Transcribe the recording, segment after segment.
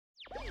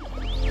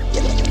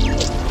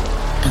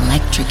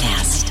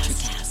Electrocast.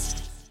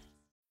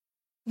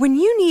 When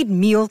you need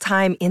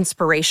mealtime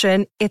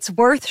inspiration, it's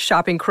worth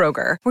shopping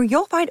Kroger, where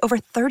you'll find over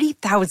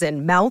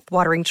 30,000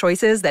 mouth-watering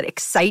choices that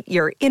excite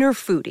your inner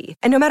foodie.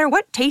 And no matter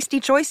what tasty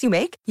choice you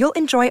make, you'll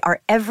enjoy our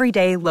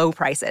everyday low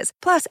prices,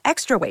 plus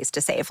extra ways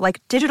to save,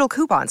 like digital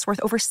coupons worth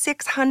over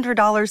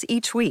 $600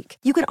 each week.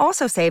 You can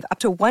also save up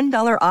to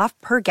 $1 off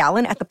per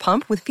gallon at the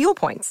pump with fuel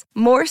points.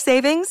 More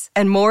savings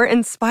and more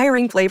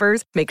inspiring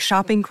flavors make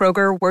shopping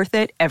Kroger worth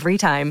it every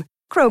time.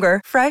 Kroger,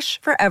 fresh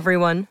for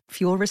everyone.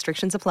 Fuel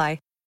restrictions apply.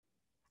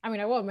 I mean,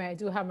 I will admit, I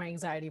do have my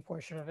anxiety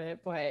portion of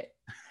it, but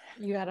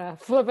you gotta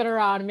flip it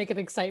around and make it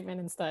excitement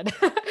instead.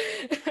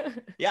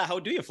 Yeah, how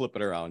do you flip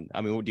it around?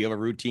 I mean, do you have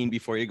a routine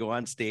before you go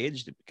on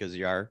stage because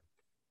you are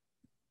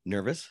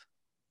nervous?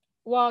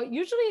 Well,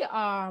 usually,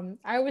 I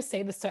always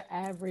say this to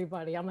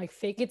everybody. I'm like,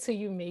 fake it till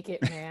you make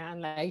it,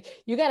 man.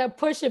 Like, you gotta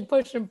push and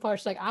push and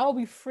push. Like, I will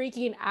be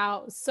freaking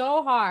out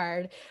so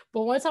hard,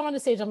 but once I'm on the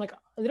stage, I'm like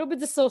a little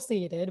bit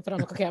dissociated. But I'm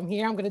like, okay, I'm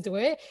here. I'm gonna do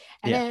it,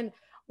 and then.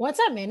 Once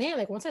I'm in it,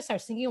 like once I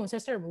start singing, once I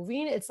start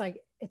moving, it's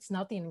like, it's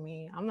nothing to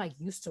me. I'm like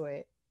used to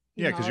it.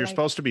 Yeah, because you're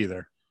supposed to be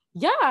there.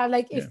 Yeah,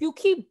 like if you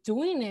keep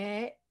doing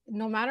it,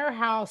 no matter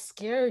how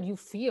scared you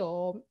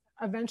feel,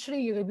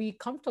 eventually you're gonna be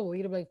comfortable.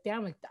 You're like,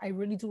 damn, like I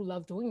really do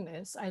love doing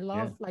this. I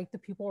love like the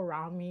people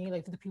around me,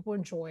 like the people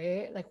enjoy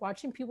it. Like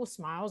watching people's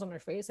smiles on their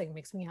face, like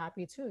makes me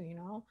happy too, you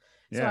know?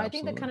 So I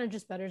think that kind of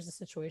just betters the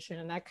situation.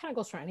 And that kind of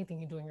goes for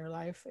anything you do in your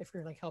life if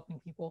you're like helping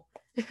people.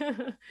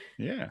 Feed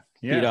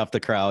off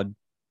the crowd.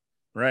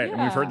 Right. Yeah.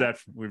 And we've heard that.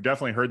 We've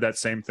definitely heard that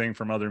same thing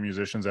from other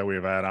musicians that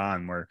we've had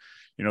on where,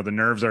 you know, the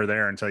nerves are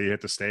there until you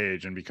hit the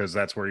stage. And because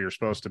that's where you're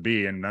supposed to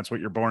be and that's what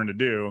you're born to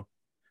do.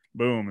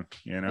 Boom.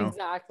 You know,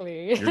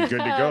 exactly. You're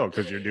good to go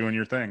because you're doing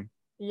your thing.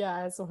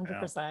 Yeah, it's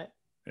 100%.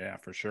 Yeah,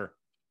 for sure.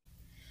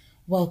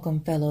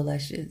 Welcome, fellow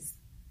Lushes.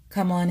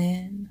 Come on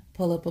in,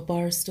 pull up a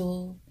bar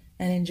stool,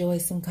 and enjoy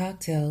some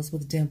cocktails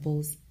with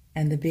Dimples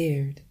and the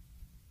Beard.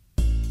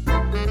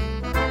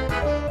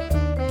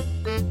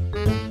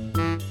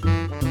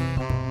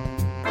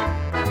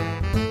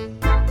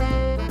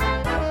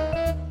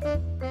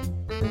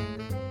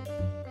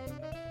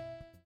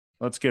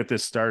 Let's get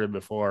this started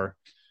before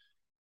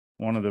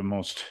one of the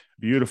most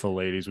beautiful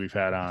ladies we've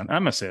had on.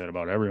 I'm gonna say that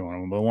about every one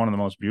of them, but one of the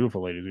most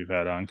beautiful ladies we've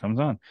had on comes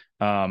on.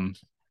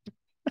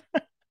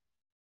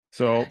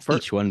 So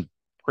each one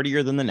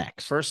prettier than the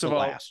next. First of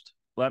all,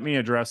 let me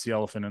address the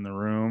elephant in the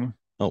room.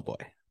 Oh boy,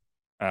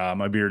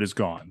 my beard is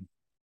gone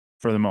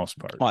for the most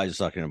part. Oh, I was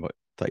thought you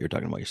were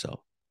talking about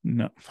yourself.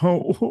 No.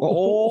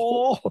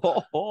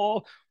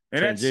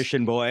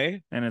 Transition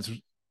boy. And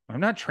I'm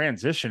not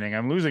transitioning.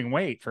 I'm losing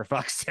weight for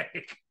fuck's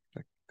sake.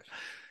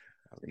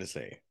 I was gonna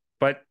say,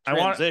 but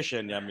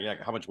transition. I mean,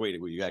 how much weight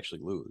will you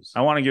actually lose?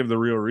 I want to give the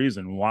real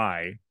reason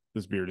why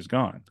this beard is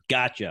gone.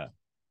 Gotcha.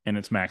 And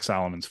it's Max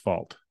Solomon's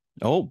fault.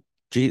 Oh,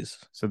 geez.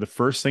 So the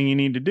first thing you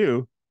need to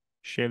do,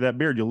 shave that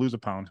beard. You'll lose a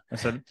pound. I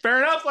said, fair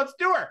enough. Let's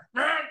do it.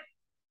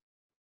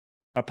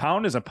 A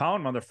pound is a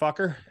pound,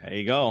 motherfucker. There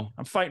you go.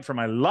 I'm fighting for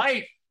my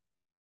life.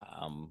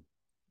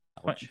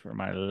 Fighting for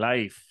my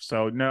life.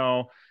 So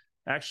no,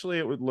 actually,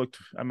 it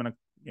looked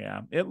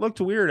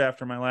weird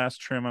after my last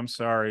trim. I'm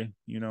sorry.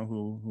 You know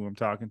who I'm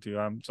talking to.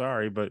 I'm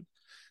sorry, but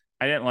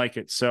I didn't like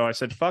it. So I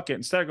said, fuck it.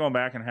 Instead of going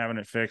back and having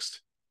it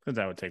fixed, because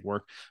that would take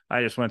work,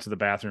 I just went to the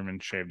bathroom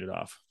and shaved it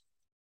off.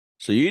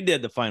 So you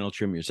did the final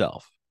trim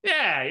yourself?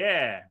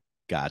 Yeah.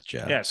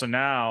 Gotcha. Yeah, so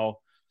now,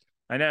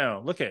 I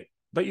know,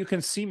 but you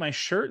can see my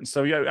shirt. And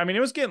so, yeah, I mean, it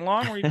was getting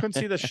long where you couldn't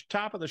see the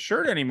top of the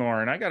shirt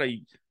anymore. And I got a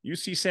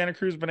UC Santa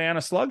Cruz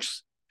Banana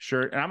Slugs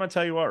shirt. And I'm going to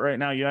tell you what, right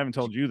now, I haven't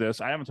told you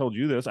this. I haven't told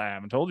you this.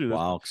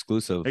 Wow,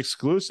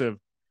 exclusive.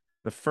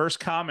 The first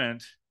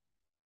comment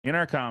in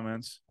our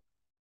comments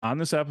on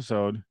this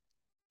episode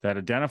that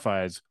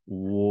identifies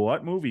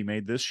what movie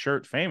made this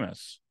shirt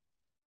famous,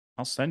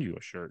 I'll send you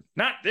a shirt.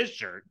 Not this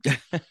shirt.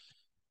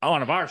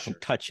 One of our shirts.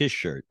 Touch his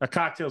shirt. A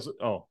cocktails.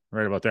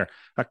 Right about there.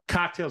 A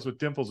cocktails with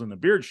Dimples in the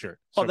Beard shirt.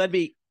 So that'd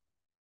be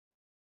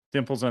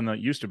Dimples in the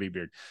used to be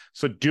beard.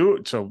 So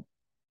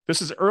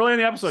this is early in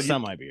the episode.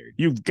 Semi-beard.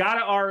 You've got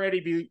to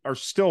already are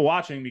still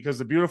watching because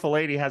the beautiful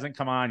lady hasn't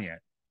come on yet.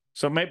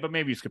 So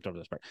maybe you skipped over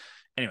this part.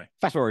 Anyway,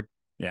 fast forward.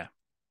 Yeah.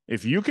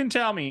 If you can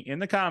tell me in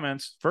the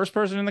comments, first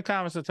person in the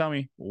comments to tell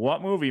me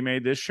what movie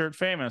made this shirt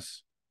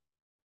famous,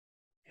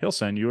 he'll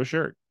send you a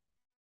shirt.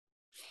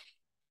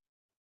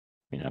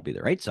 May not be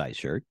the right size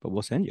shirt, but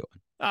we'll send you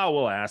one. Oh,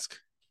 we'll ask.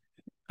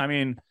 I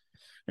mean,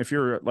 if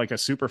you're like a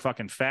super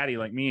fucking fatty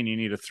like me and you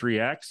need a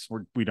 3X,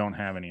 we don't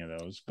have any of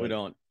those. We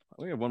don't.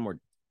 We have one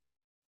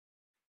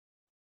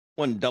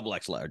double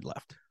X large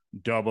left.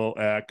 Double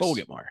X. But we'll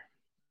get more.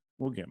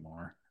 We'll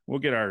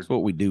get our. That's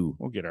what we do.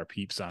 We'll get our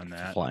peeps on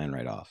that. Flying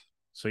right off.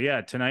 So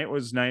yeah, tonight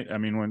was night. I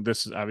mean, when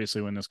this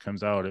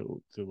comes out, it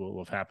will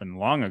have happened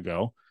long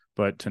ago.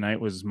 But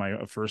tonight was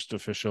my first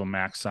official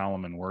Max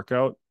Solomon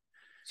workout.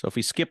 So if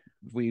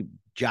we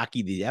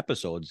jockey the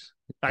episodes,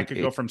 I could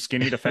go from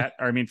skinny to fat.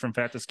 Or I mean, from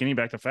fat to skinny,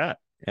 back to fat.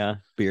 Yeah,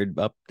 beard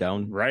up,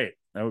 down. Right,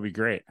 that would be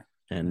great.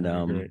 And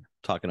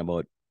talking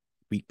about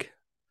weak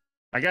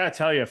I gotta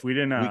tell you, if we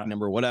didn't week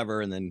number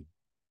whatever, and then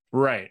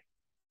right.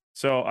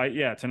 So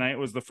tonight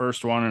was the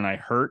first one, and I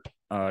hurt.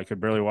 I could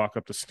barely walk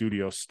up the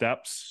studio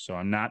steps, so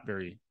I'm not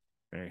very,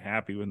 very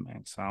happy with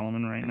Max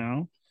Solomon right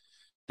now.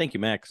 Thank you,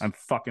 Max. I'm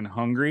fucking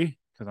hungry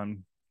because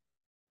I'm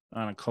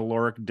on a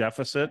caloric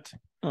deficit.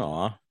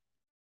 Aw.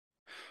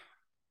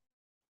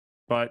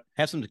 But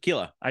have some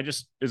tequila.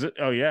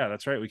 Oh yeah,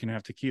 that's right. We can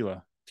have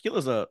tequila.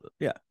 Tequila's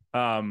yeah.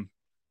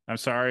 I'm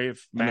sorry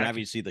if Mac, I mean,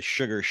 obviously the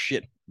sugar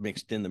shit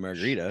mixed in the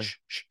margarita.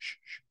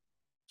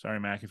 Sorry,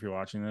 Mac, if you're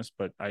watching this,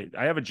 but I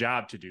have a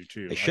job to do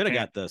too. I should have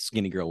got the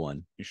skinny girl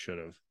one. You should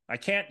have. I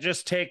can't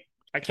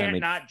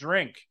not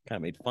drink. Kind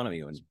of made fun of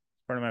you and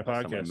part of my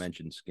podcast. Someone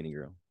mentioned skinny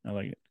girl. I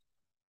like it.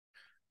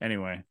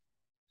 Anyway,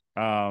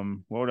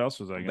 what else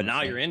was I going to say? But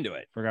now you're into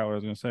it. Forgot what I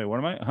was going to say.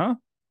 What am I?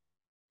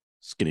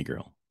 Skinny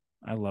girl.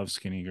 I love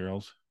skinny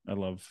girls. I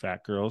love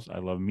fat girls. I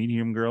love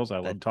medium girls. I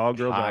love tall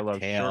girls. I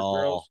love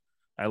short girls.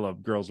 I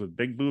love girls with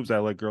big boobs. I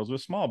like girls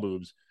with small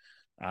boobs.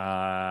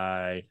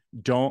 I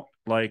don't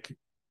like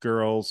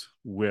girls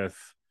with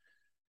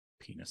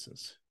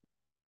penises.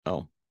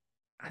 Oh,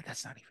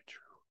 that's not even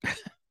true.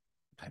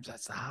 Sometimes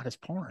that's the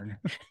hottest porn.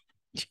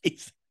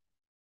 Jeez.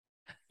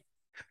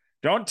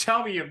 Don't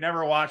tell me you've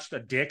never watched a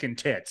dick and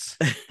tits.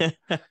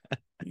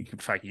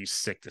 You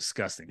sick,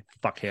 disgusting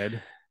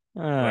fuckhead.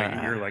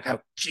 You're like,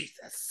 oh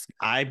Jesus!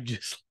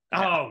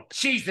 oh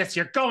Jesus!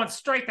 You're going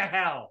straight to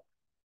hell.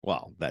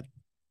 Well,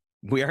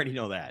 we already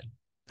know that.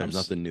 There's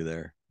nothing new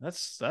there.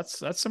 That's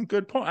some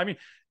good porn. I mean,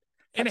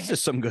 it's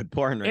just some good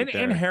porn right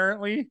there.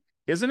 Inherently,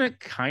 isn't it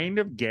kind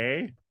of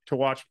gay to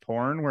watch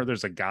porn where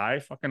there's a guy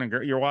fucking a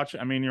girl? You're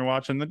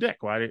watching the dick.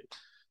 Why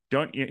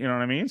don't you know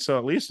what I mean? So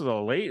at least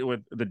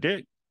with the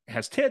dick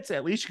has tits,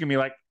 at least you can be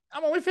like,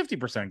 I'm only 50%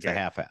 gay. It's a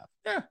half.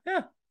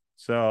 Yeah.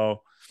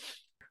 So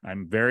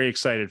I'm very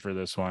excited for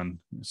this one.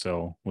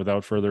 So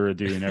without further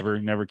ado,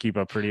 never keep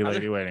a pretty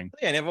lady waiting.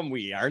 Any of them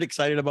we aren't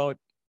excited about?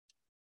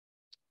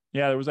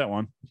 Yeah, there was that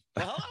one.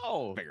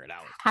 Oh, figure it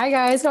out. Hi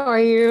guys, how are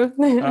you?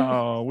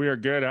 Oh, we are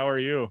good. How are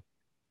you?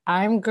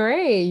 I'm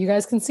great. You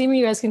guys can see me.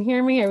 You guys can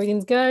hear me.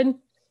 Everything's good.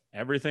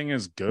 Everything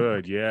is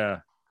good. Yeah.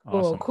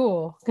 Awesome.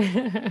 Cool.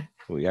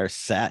 We are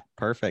set.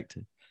 Perfect.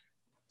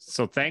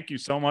 So thank you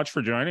so much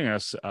for joining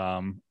us,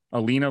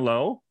 Alina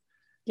Lowe.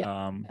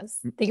 Yeah. Yes.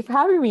 Thank you for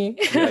having me.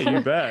 Yeah, you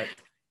bet.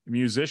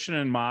 Musician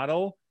and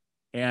model.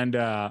 And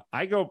I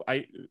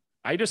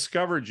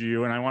discovered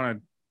you, and I want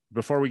to,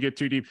 before we get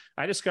too deep,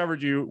 I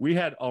discovered you. We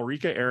had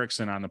Ulrika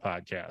Erickson on the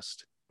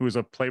podcast, who was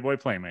a Playboy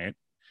Playmate,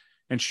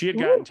 and she had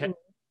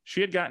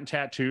gotten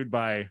tattooed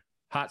by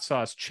Hot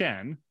Sauce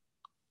Chen.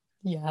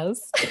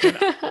 Yes.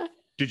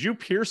 Did you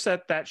pierce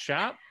at that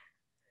shop?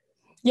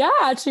 Yeah,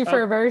 actually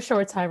for a very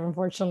short time,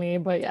 unfortunately,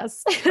 but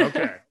yes.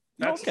 Okay.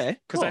 That's okay.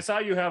 Because I saw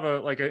you have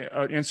an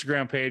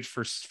Instagram page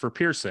for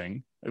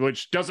piercing,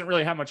 which doesn't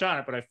really have much on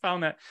it, but I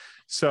found that.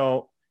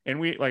 So, and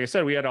like I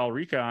said, we had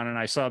Ulrika on, and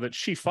I saw that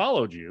she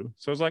followed you.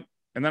 So I was like,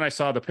 and then I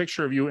saw the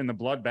picture of you in the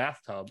blood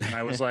bathtub, and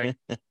I was like,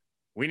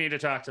 we need to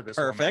talk to this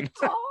Perfect.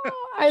 woman. Oh,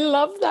 I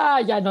love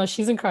that. Yeah, no,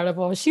 she's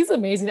incredible. She's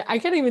amazing. I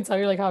can't even tell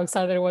you how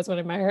excited I was when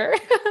I met her.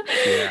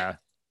 Yeah,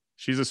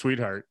 she's a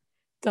sweetheart.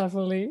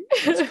 Definitely.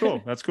 That's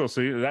cool. That's cool.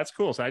 So that's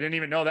cool. So I didn't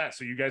even know that.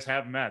 So you guys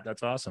have met.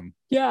 That's awesome.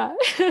 Yeah.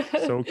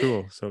 So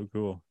cool. So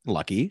cool.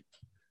 Lucky.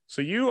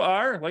 So you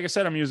are, like I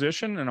said, a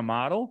musician and a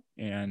model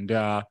and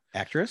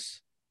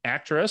actress.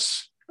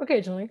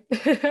 Occasionally.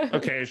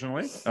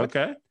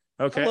 Okay.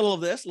 A little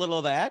of this, a little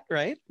of that,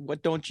 right?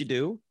 What don't you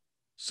do?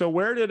 So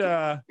where did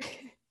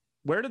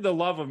the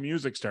love of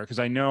music start? Because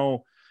I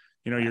know,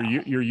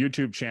 your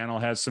YouTube channel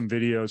has some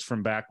videos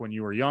from back when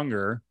you were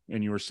younger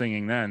and you were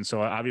singing then.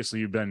 So obviously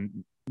you've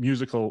been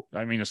musical.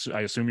 I mean,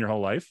 I assume your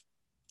whole life.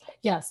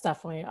 Yes,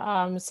 definitely.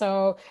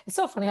 So it's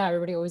so funny how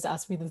everybody always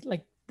asks me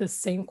the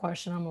same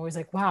question. I'm always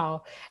like,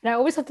 wow. And I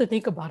always have to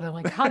think about it. I'm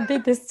like, how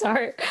did this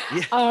start?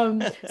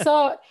 Yeah.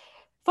 So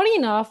funny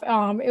enough,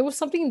 it was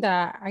something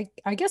that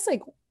I guess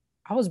like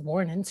I was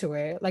born into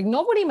it. Like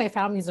nobody in my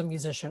family is a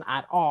musician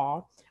at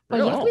all. But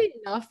luckily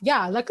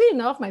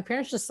enough, my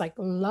parents just like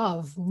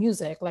love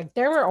music. Like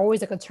they were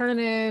always like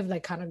alternative,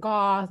 like kind of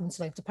goth, into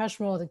like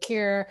Depeche Mode, The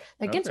Cure,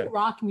 like into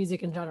rock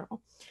music in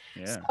general.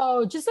 Yeah.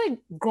 So just like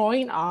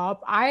growing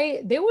up,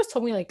 they always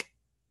told me like,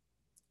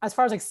 as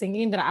far as like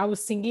singing, that I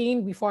was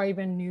singing before I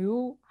even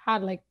knew how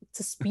like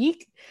to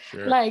speak.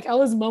 Sure. Like I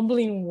was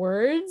mumbling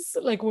words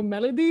like with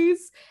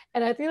melodies,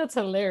 and I think that's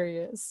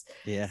hilarious.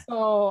 Yeah.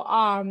 So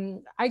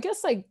I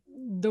guess like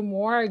the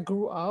more I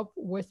grew up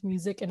with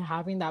music and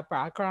having that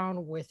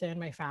background within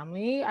my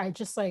family, I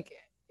just like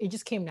it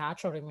just came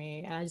natural to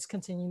me, and I just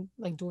continued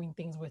like doing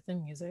things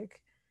within music.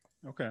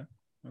 Okay.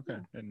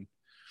 And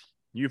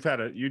you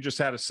just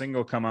had a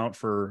single come out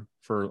for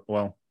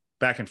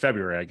back in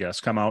February, I guess,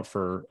 come out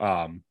for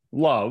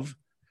Love.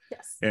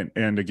 Yes.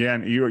 And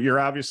again, you're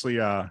obviously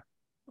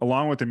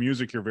along with the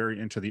music, you're very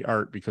into the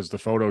art, because the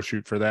photo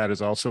shoot for that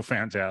is also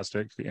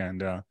fantastic,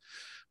 and a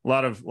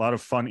lot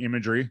of fun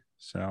imagery.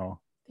 So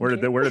where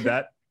did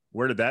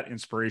that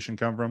inspiration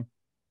come from?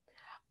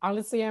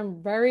 Honestly,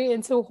 I'm very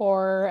into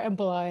horror and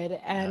blood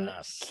and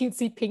Yes.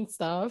 cutesy pink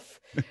stuff.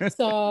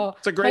 So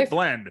It's a great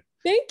blend.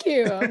 thank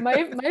you.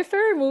 My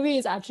favorite movie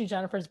is actually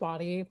Jennifer's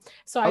Body.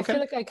 So I Okay.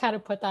 feel like I kind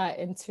of put that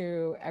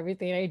into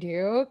everything I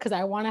do because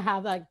I want to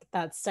have like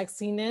that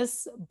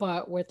sexiness,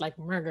 but with like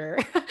murder.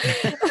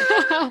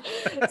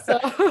 So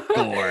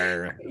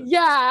Gore.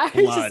 yeah, it's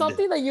just Blood.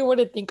 something that you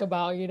wouldn't think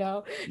about, you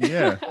know?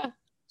 Yeah.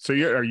 So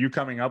are you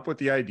coming up with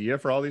the idea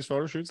for all these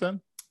photo shoots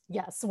then?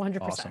 Yes,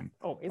 100%. Awesome.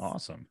 Always.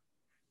 Awesome.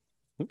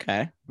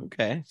 Okay.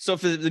 So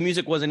if the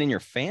music wasn't in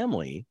your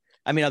family,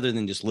 I mean, other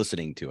than just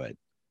listening to it,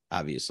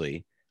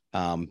 obviously,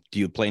 do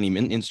you play any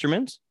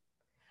instruments?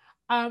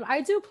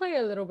 I do play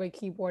a little bit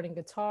keyboard and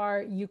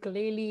guitar,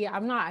 ukulele.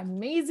 I'm not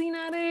amazing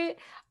at it.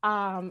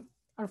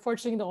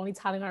 Unfortunately, the only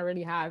talent I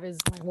really have is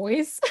my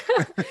voice.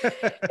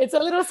 It's a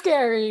little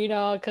scary, you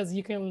know, because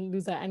you can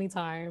lose at any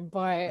time.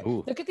 But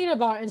Ooh. the good thing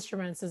about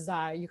instruments is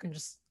that you can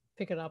just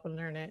pick it up and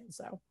learn it.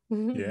 So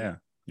Yeah.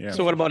 Yeah.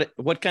 So what about it?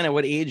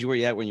 What age were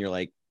you at when you're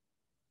like,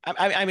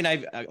 I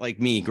mean, like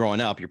me growing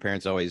up, your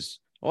parents always,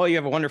 oh, you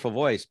have a wonderful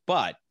voice.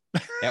 But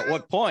at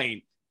what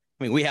point,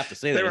 I mean, we have to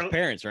say that as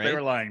parents, right? They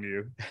were lying to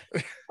you.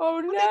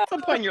 Oh no. At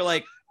some point you're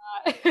like,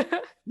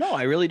 no,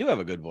 I really do have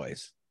a good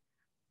voice.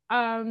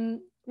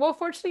 Well,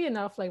 fortunately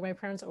enough, like my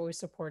parents always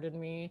supported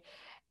me.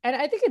 And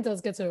I think it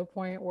does get to a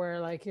point where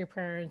like your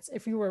parents,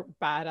 if you were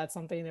bad at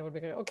something, they would be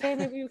like, okay,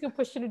 maybe we can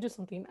push you to do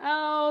something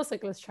else.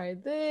 Like, let's try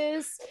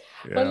this.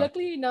 Yeah. But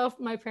luckily enough,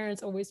 my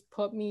parents always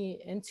put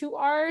me into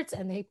arts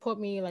and they put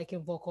me like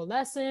in vocal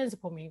lessons, they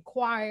put me in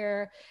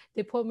choir,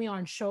 they put me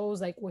on shows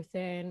like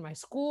within my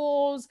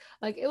schools.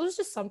 Like it was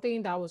just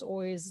something that was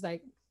always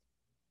like,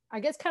 I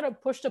guess kind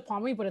of pushed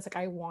upon me, but it's like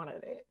I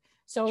wanted it.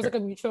 So it was like a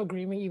mutual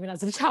agreement even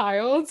as a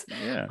child.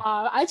 Yeah.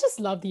 I just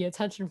love the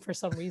attention for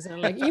some reason.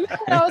 Like even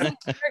when I was in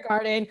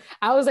kindergarten,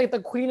 I was like the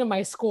queen of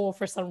my school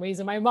for some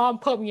reason. My mom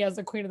put me as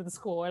the queen of the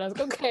school. And I was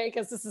like, okay, I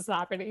guess this is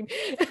happening.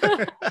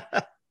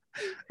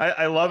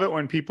 I love it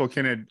when people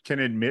can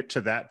admit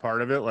to that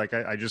part of it. Like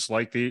I just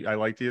like the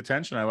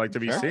attention. I like to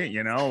be seen,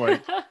 you know,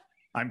 like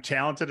I'm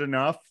talented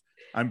enough.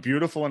 I'm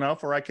beautiful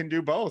enough where I can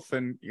do both.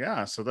 And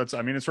yeah, so that's,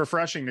 I mean, it's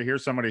refreshing to hear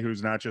somebody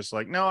who's not just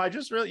like, no, I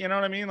just really, you know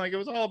what I mean? Like it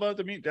was all about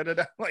the meat,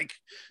 like,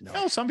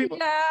 no, some people,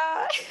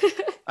 yeah.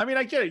 I mean,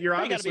 I get it. You're You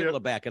got to obviously be able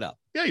to back it up.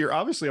 Yeah, you're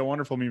obviously a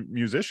wonderful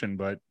musician,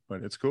 but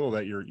it's cool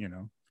that you're, you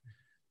know,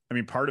 I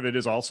mean, part of it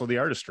is also the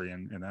artistry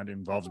and that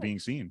involves being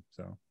seen.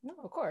 So No,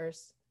 of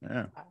course.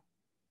 yeah.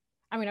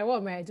 I mean, I will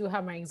admit, I do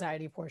have my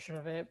anxiety portion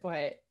of it,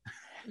 but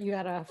you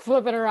gotta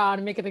flip it around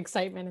and make it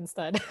excitement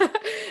instead.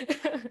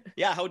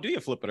 Yeah. How do you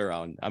flip it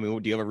around? I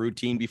mean, do you have a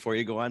routine before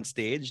you go on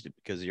stage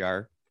because you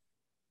are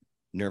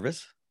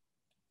nervous?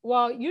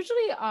 Well,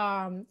 usually,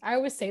 I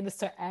always say this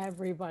to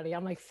everybody.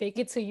 I'm like, fake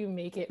it till you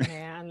make it,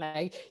 man.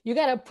 Like, you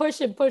gotta push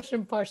and push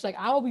and push. Like,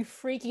 I will be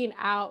freaking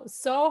out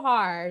so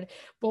hard,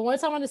 but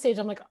once I'm on the stage,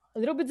 I'm like a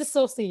little bit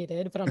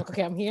dissociated. But I'm like,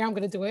 okay, I'm here. I'm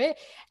gonna do it.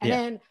 And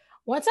then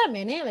once I'm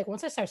in it, like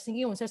once I start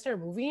singing, once I start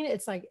moving,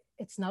 it's like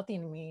it's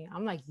nothing to me.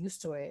 I'm like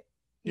used to it.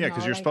 Yeah,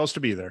 because you're supposed to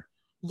be there.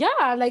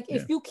 Yeah, like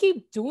if you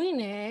keep doing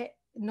it,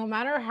 no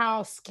matter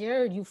how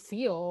scared you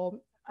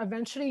feel,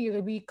 eventually you're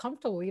gonna be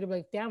comfortable. You're gonna be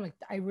like, damn, like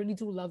I really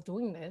do love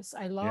doing this.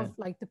 I love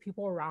like the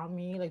people around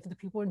me, like the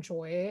people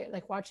enjoy it.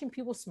 Like watching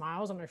people's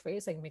smiles on their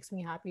face, like makes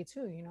me happy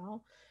too, you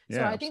know? So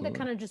Yeah, I think that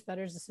kind of just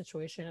betters the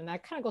situation. And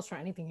that kind of goes for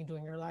anything you do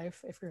in your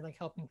life if you're like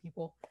helping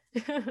people.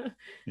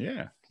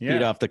 Yeah.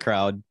 Feed off the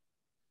crowd.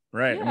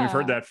 Right. And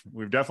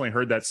we've definitely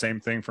heard that same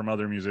thing from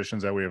other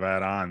musicians that we've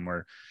had on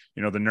where,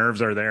 you know, the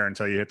nerves are there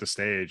until you hit the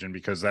stage. And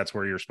because that's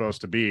where you're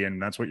supposed to be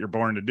and that's what you're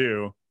born to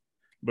do,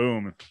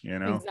 boom, you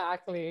know,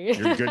 exactly.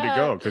 You're good to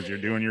go because you're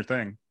doing your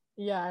thing.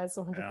 Yeah, it's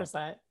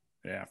 100%.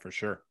 Yeah, for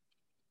sure.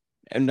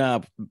 And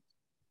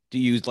do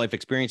you use life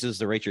experiences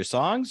to write your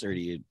songs or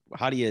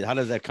how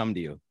does that come to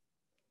you?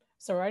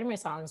 So writing my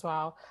songs,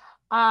 wow.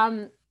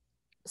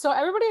 So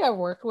everybody I've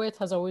worked with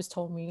has always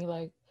told me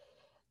like,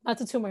 not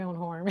to toot my own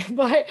horn,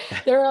 but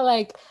they were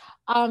like,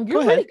 you're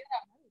really good at melody.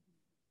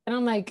 And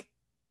I'm like,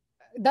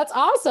 that's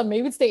awesome.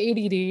 Maybe it's the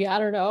ADD. I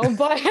don't know.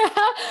 But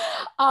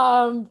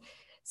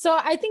so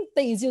I think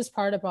the easiest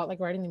part about like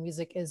writing the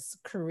music is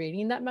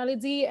creating that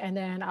melody. And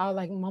then I'll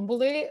like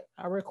mumble it.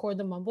 I'll record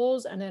the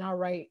mumbles and then I'll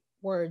write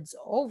words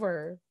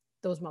over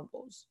those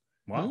mumbles.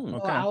 Wow. So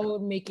Okay. I'll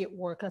make it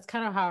work. That's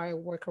kind of how I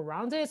work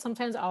around it.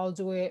 Sometimes I'll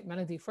do it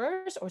melody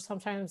first, or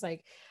sometimes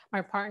like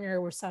my partner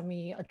will send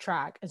me a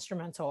track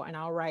instrumental and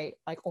I'll write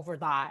like over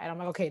that. And I'm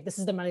like, okay, this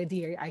is the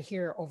melody I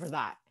hear over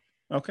that.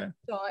 Okay.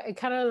 So it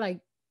kind of like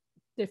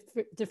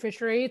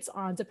differentiates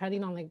on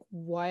depending on like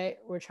what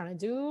we're trying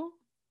to do.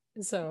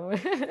 So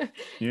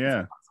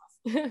yeah.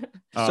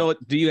 So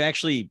do you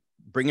actually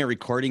bring a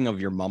recording of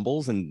your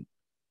mumbles and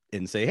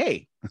say,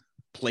 hey,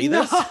 play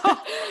this?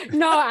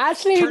 No,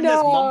 actually, Turn no.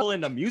 this mumble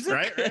into music.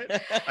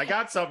 Right. I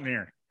got something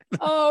here.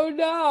 Oh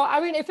no.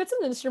 I mean, if it's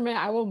an instrument,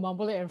 I will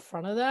mumble it in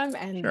front of them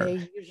and Sure.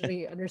 they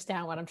usually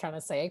understand what I'm trying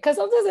to say. Cause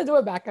sometimes they do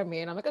it back at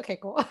me and I'm like, okay,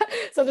 cool.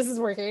 So this is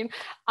working.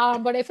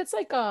 But if it's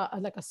like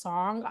a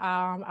song,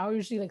 I'll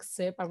usually like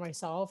sit by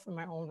myself in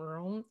my own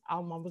room.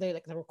 I'll mumble it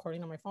like the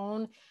recording on my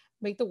phone,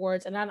 make the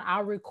words, and then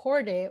I'll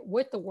record it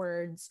with the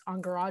words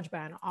on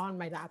GarageBand on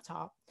my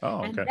laptop.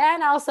 Oh, And okay.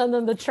 then I'll send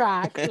them the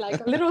track,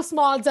 like a little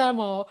small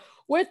demo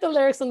with the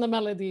lyrics and the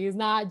melodies,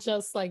 not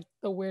just like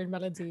the weird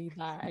melody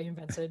that I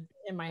invented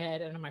in my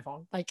head and on my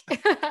phone. Like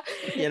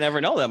You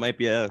never know. That might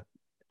be a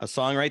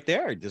song right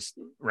there. Just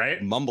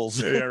Right. mumbles.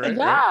 Yeah, right.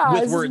 yeah,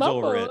 With it's words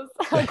over it. mumbles,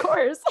 of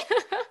course.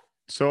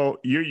 So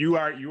you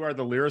are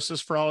the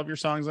lyricist for all of your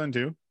songs then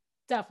too?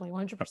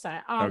 Definitely 100%.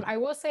 Okay. I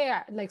will say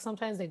like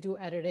sometimes they do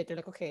edit it. They're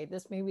like, okay,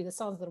 this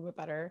sounds a little bit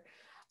better.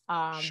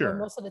 Sure. But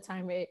most of the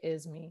time it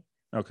is me.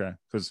 Okay,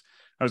 because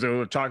I was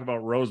able to talk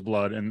about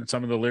Roseblood, and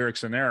some of the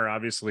lyrics in there are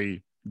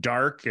obviously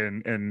dark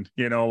and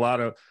you know a lot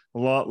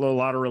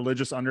of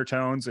religious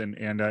undertones,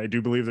 and I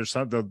do believe there's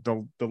some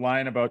the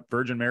line about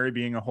Virgin Mary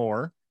being a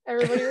whore.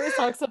 Everybody always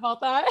talks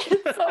about that.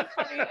 It's so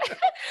funny.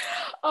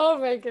 Oh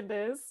my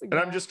goodness. And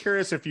I'm just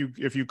curious if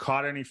you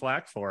caught any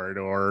flack for it,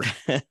 or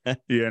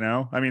you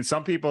know, I mean,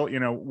 some people, you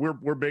know,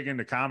 we're big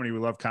into comedy, we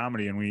love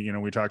comedy, and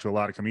we talk to a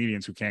lot of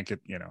comedians who can't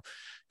get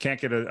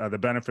the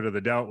benefit of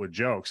the doubt with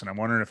jokes, and I'm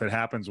wondering if it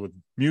happens with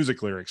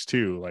music lyrics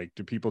too. Like,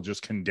 do people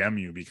just condemn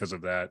you because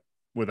of that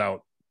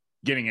without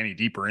getting any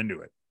deeper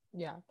into it?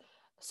 Yeah.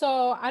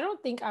 So I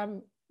don't think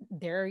I'm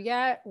there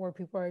yet where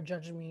people are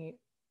judging me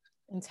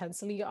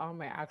intensely on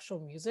my actual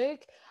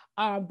music.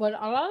 But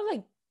a lot of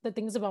like the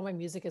things about my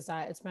music is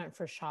that it's meant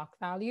for shock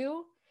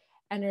value.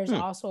 And there's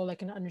also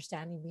like an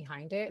understanding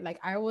behind it. Like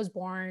I was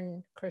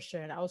born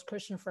Christian. I was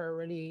Christian for a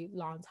really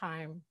long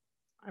time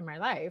in my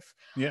life.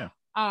 Yeah.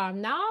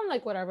 Now I'm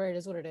like, whatever, it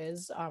is what it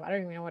is. I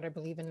don't even know what I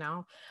believe in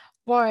now.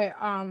 But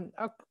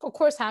of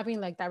course, having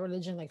like that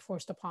religion like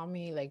forced upon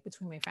me, like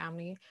between my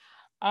family.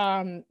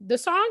 The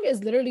song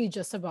is literally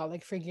just about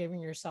like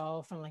forgiving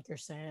yourself and like your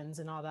sins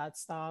and all that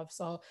stuff.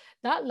 So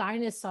that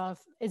line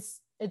itself is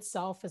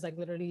like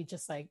literally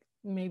just like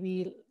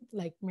maybe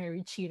like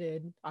Mary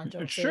cheated on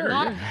Joseph. Sure,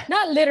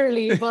 not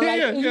literally, but like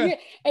Yeah.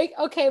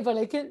 okay, but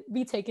it could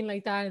be taken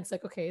like that. It's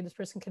like, okay, this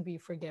person can be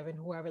forgiven,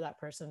 whoever that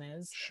person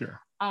is. Sure.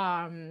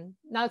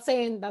 Not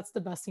saying that's the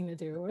best thing to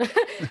do,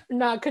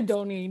 not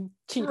condoning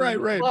cheating,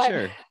 Right,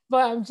 but,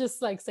 but I'm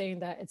just like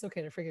saying that it's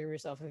okay to forgive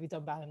yourself if you've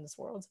done bad in this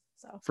world.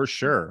 So for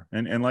sure.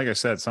 And like I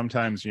said,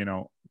 sometimes, you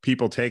know,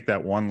 people take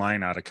that one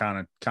line out of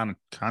kind of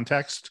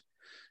context.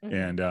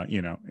 And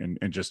you know,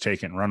 and just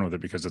take it and run with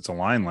it because it's a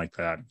line like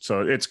that.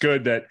 So it's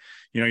good that,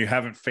 you know, you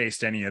haven't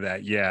faced any of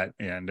that yet.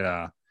 And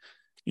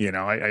you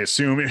know, I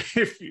assume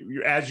if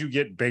you, as you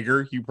get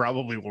bigger, you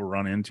probably will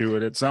run into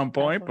it at some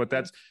point, but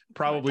that's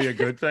probably a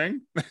good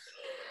thing.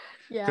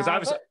 Yeah,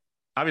 because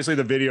obviously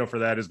the video for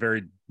that is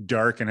very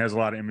dark and has a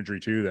lot of imagery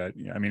too. That,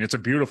 I mean, it's a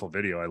beautiful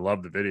video. I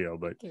love the video,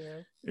 but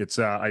it's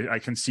I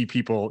can see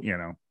people, you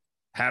know,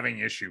 having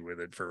issue with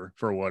it for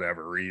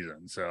whatever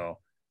reason. So.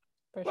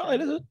 Well,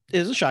 it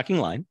is a shocking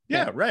line.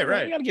 Yeah, right.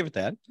 You got to give it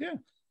that. Yeah.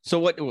 So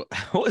what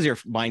was your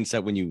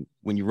mindset when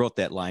you wrote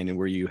that line, and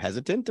were you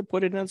hesitant to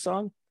put it in a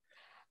song?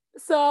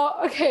 So,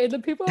 okay, the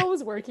people I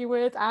was working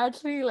with, I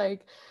actually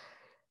like,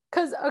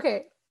 because,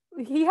 okay,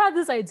 he had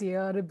this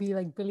idea to be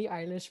like Billie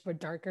Eilish, but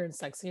darker and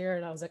sexier.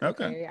 And I was like,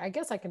 okay, I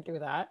guess I can do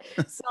that.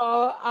 So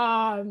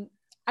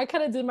I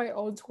kind of did my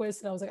own twist.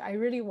 And I was like, I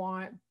really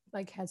want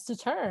like heads to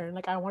turn.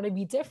 Like, I want to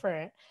be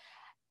different.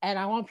 And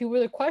I want people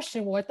to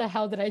question, what the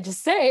hell did I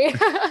just say?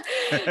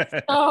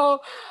 So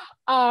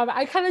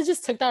I kind of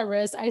just took that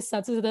risk. I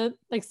sent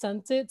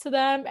it to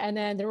them, and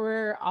then they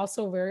were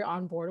also very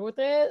on board with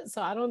it.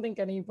 So I don't think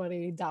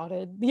anybody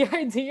doubted the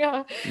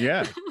idea.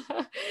 Yeah.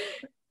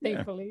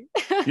 Thankfully.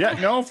 Yeah,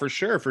 no, for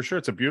sure.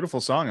 It's a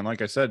beautiful song. And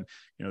like I said,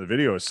 you know, the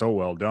video is so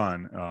well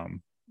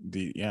done.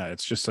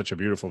 It's just such a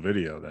beautiful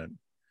video that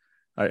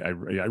I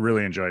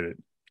really enjoyed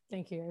it.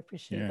 Thank you. I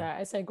appreciate that.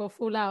 I said, go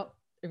full out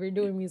if you're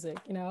doing music,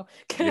 you know.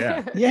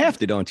 Yeah. You have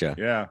to, don't you?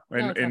 Yeah.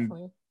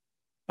 And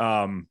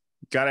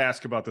got to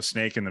ask about the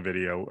snake in the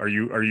video. Are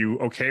you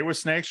okay with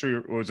snakes,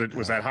 or was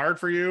that hard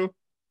for you?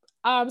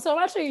 So I'm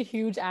actually a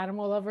huge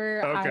animal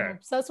lover. Okay. I'm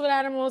obsessed with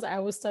animals. I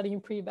was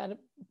studying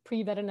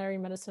pre-veterinary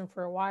medicine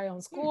for a while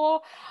in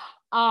school.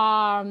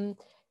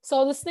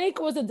 So the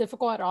snake wasn't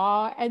difficult at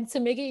all. And to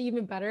make it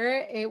even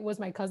better, it was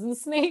my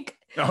cousin's snake.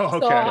 Oh,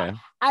 okay. So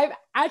I've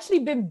actually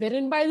been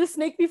bitten by the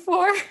snake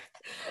before.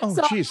 Oh,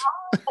 so jeez.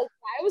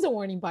 It was a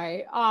warning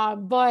bite.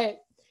 But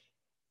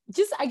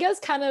just, I guess,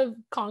 kind of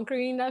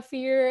conquering that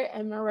fear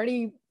and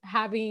already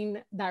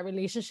having that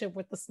relationship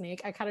with the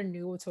snake, I kind of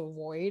knew what to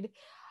avoid.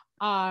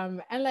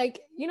 And like,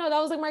 you know, that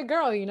was like my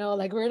girl, you know,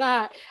 like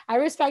I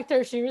respect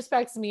her. She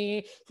respects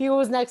me. He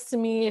was next to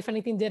me. If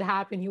anything did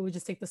happen, he would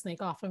just take the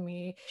snake off of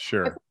me.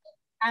 Sure.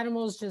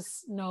 Animals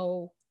just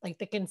know, like,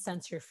 they can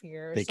sense your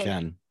fear. They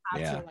can.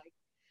 You have to, like,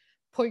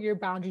 put your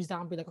boundaries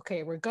down, be like,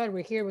 okay, we're good.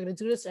 We're here. We're going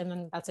to do this. And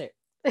then that's it.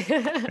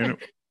 And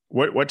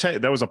what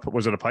type?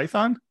 Was it a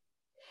python?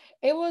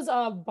 It was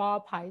a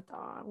ball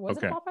python. Was it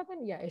Okay. a ball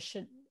python? Yeah, it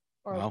should.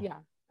 Or Wow. yeah,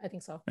 I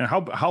think so. And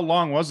how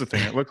long was the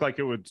thing? It looked like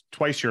it was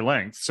twice your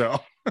length. So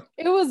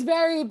It was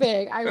very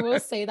big. I will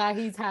say that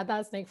he's had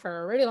that snake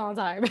for a really long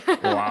time.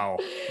 Wow.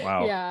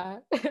 Yeah.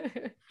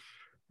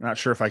 Not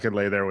sure if I could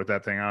lay there with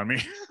that thing on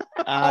me.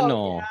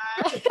 No.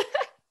 Yeah.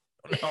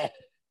 No.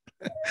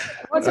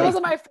 Once it was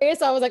in my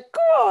face, I was like,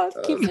 cool,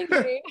 keep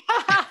thinking.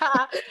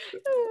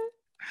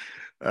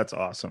 That's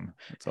awesome.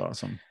 That's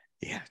awesome.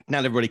 Yeah.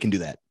 Not everybody can do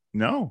that.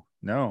 No.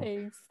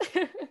 Thanks.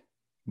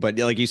 But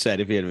like you said,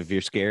 if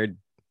you're scared,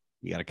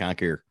 you got to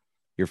conquer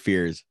your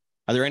fears.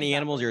 Are there any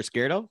animals you're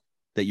scared of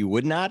that you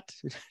would not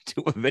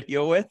do a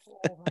video with?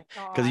 Oh my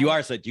Because you God.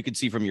 are such, you can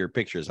see from your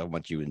pictures how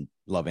much you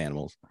love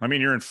animals. I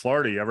mean, you're in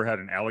Florida. You ever had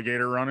an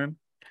alligator running?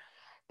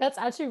 That's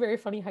actually very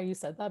funny how you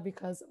said that,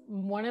 because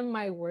one of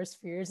my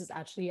worst fears is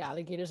actually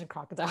alligators and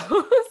crocodiles.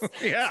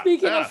 Yeah,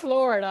 Speaking yeah. of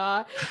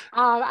Florida,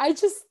 I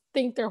just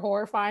think they're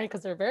horrifying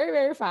because they're very,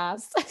 very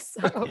fast.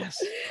 So,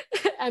 Yes.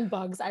 And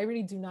bugs. I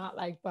really do not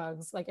like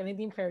bugs. Like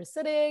anything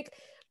parasitic,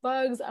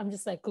 bugs. I'm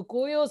just like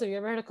cucuyos. Have you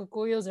ever heard of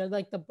cucuyos? They're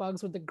like the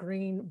bugs with the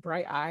green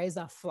bright eyes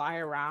that fly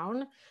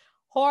around.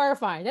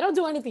 Horrifying. They don't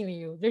do anything to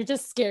you. They're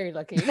just scary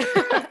looking.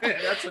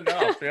 That's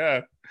enough.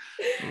 Yeah.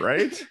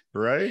 Right.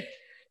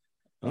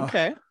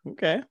 Okay.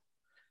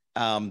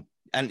 And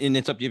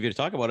it's up to you to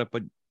talk about it,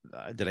 but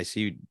did I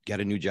see you get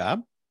a new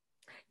job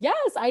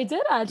Yes, I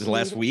did actually.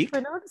 last Thank you week? for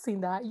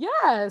noticing that.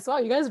 Yes. Wow,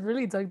 you guys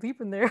really dug deep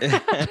in there.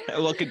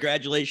 Well,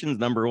 congratulations,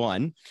 number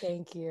one.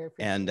 Thank you.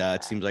 And Appreciate it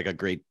that. seems like a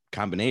great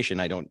combination.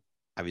 I don't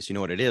obviously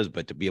know what it is,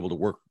 but to be able to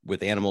work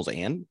with animals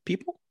and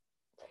people.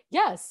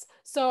 Yes.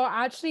 So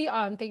actually,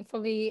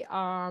 thankfully,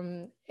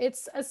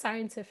 it's a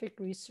scientific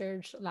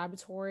research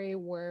laboratory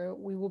where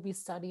we will be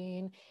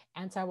studying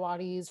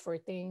antibodies for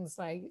things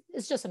like,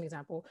 it's just an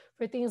example,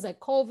 for things like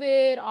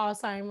COVID,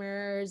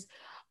 Alzheimer's,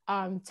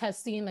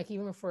 testing, like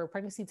even for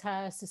pregnancy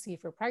tests to see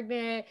if you're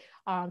pregnant,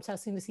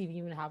 testing to see if you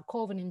even have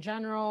COVID in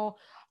general,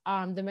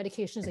 the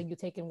medications that you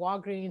take in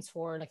Walgreens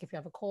for like if you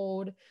have a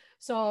cold.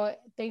 So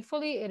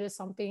thankfully, it is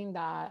something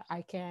that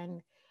I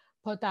can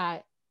put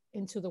that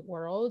into the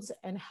world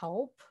and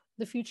help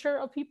the future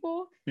of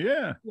people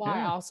Yeah. while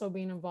Yeah. also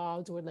being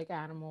involved with like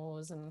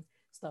animals and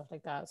stuff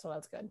like that. So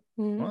that's good.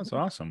 Well, that's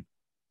awesome.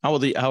 How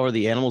are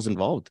the animals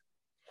involved?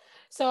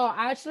 So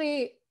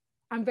actually,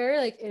 I'm very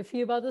like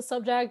iffy about the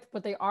subject,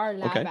 but they are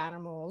lab Okay.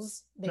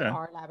 animals. They Yeah.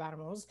 are lab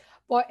animals,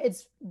 but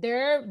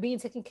they're being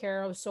taken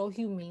care of so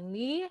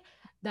humanely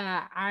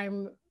that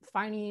I'm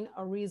finding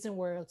a reason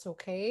where it's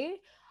okay.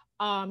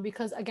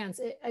 Because again,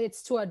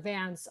 it's to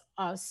advance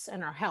us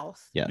and our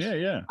health. Yes.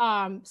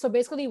 Yeah. So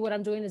basically what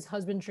I'm doing is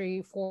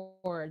husbandry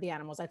for the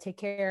animals. I take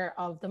care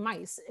of the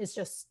mice. It's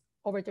just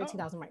over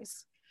 13,000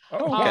 mice.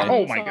 okay.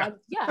 Oh my So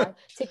God.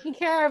 taking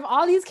care of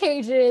all these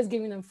cages,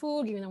 giving them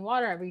food, giving them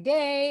water every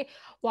day,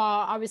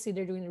 while obviously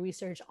they're doing the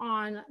research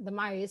on the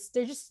mice.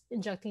 They're just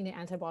injecting the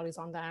antibodies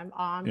on them.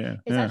 Yeah.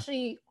 It's Yeah. actually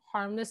actually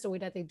harmless the way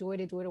that they do it.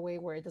 They do it a way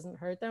where it doesn't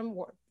hurt them,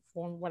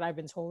 from what I've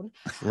been told.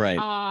 Right.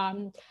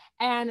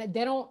 And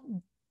they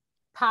don't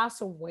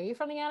pass away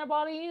from the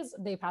antibodies,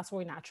 they pass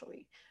away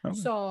naturally. Okay.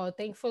 So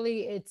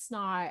thankfully it's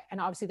not, and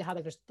obviously they have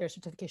like their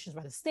certifications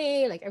by the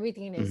state, like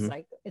everything is Mhm.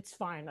 like, it's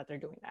fine that they're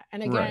doing that.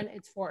 And again, Right.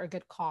 it's for a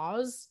good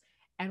cause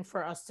and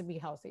for us to be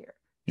healthier.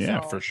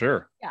 Yeah, So, for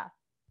sure. yeah.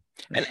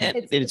 And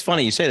It's- it's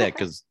funny you say that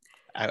because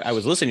I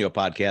was listening to a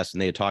podcast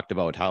and they had talked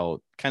about how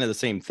kind of the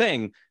same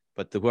thing,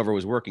 but whoever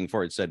was working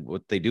for it said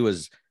what they do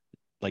is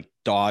like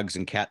dogs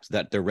and cats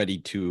that they're ready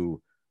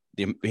to,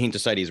 the Humane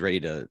Society is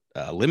ready to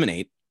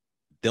eliminate.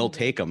 They'll Mhm.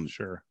 take them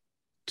Sure.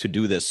 to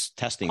do this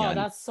testing Oh, on.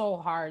 that's so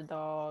hard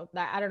though.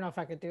 That I don't know if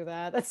I could do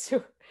that. That's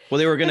too Well,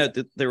 they were going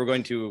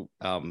to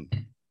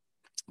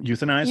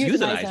Euthanize?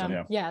 Euthanize them.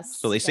 them. Yes.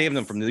 so they saved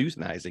them yes. from the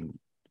euthanizing,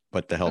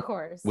 but to Of help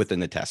course. within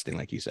the testing,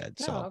 like you said.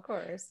 No, So of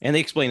course. and they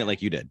explain it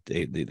like you did.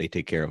 They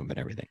take care of them and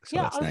everything. So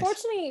Yeah, that's nice.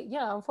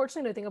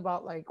 unfortunately the thing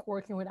about like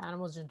working with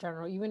animals in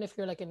general, even if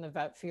you're like in the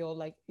vet field,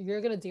 like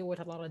you're gonna deal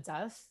with a lot of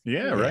death.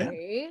 Yeah, either right.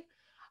 way.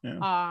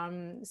 Yeah.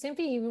 Same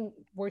thing even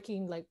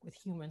working like with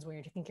humans, when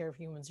you're taking care of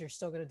humans, you're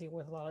still gonna deal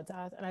with a lot of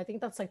death. And I think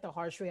that's like the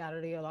harsh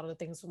reality, a lot of the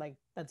things like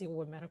that deal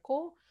with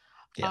medical.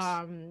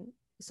 Yes.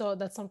 So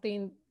that's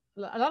something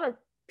a lot of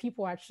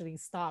people actually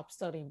stop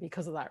studying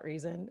because of that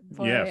reason.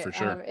 But, Yeah, for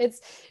sure.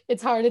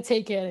 It's hard to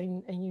take it,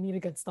 and you need a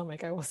good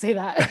stomach, I will say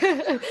that.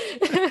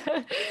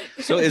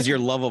 So is your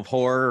love of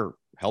horror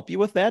help you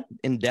with that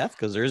in death?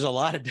 Because there's a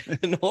lot of death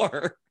in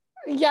horror.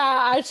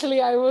 Yeah, actually,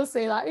 I will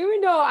say that.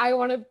 Even though I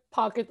want to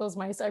pocket those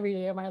mice every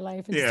day of my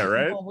life and Yeah, just take them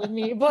right? home with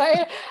me,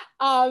 but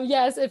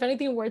yes, if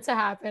anything were to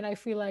happen, I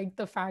feel like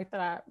the fact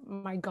that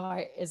my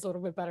gut is a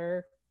little bit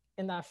better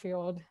in that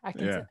field, I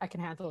can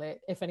handle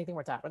it if anything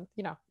were to happen,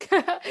 you know.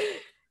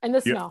 And the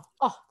smell,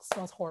 it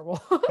smells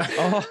horrible.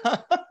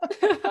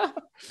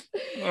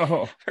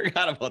 Oh.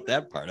 Forgot about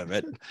that part of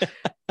it.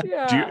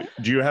 Yeah.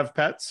 Do you have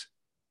pets?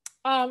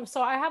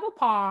 So I have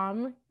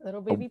a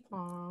little baby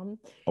pom.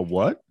 A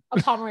what?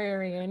 A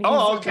Pomeranian.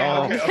 Oh, He's okay, a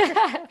dog.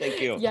 okay.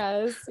 Thank you.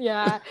 Yes,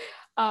 yeah.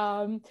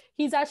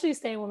 He's actually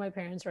staying with my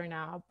parents right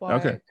now, but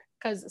Okay.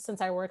 because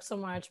since I work so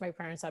much, my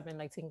parents have been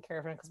like taking care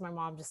of him because my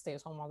mom just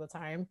stays home all the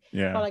time.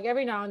 Yeah. But like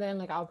every now and then,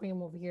 like I'll bring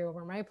him over here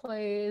over my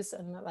place,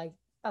 and like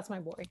that's my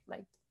boy.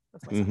 Like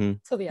that's my son Mhm.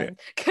 till the end.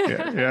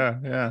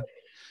 Yeah.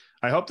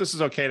 I hope this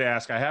is okay to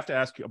ask. I have to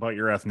ask you about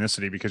your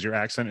ethnicity because your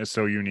accent is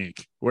so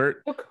unique.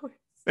 Where Of course.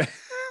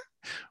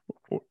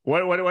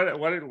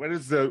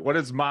 what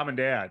is mom and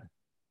dad?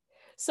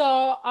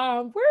 So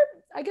we're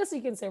I guess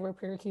you can say we're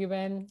pure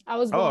Cuban. I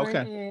was Oh, born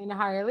okay. in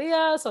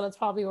Hialeah, so that's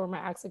probably where my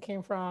accent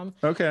came from.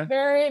 Okay.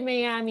 Very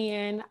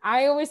Miamian.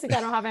 I always think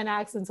I don't have an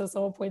accent, so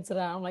someone points it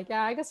out. I'm like,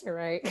 yeah, I guess you're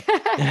right.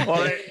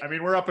 Well, I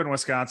mean, we're up in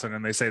Wisconsin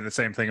and they say the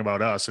same thing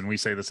about us, and we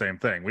say the same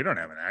thing. We don't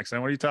have an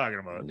accent. What are you talking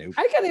about? Nope.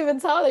 I can't even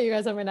tell that you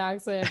guys have an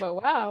accent, but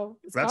wow.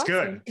 That's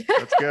good. Wisconsin.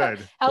 That's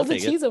good. How's the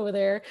take it. cheese over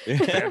there?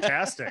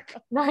 Fantastic.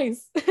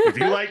 Nice. If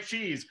you like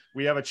cheese,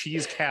 we have a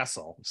cheese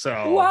castle.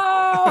 So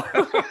Wow.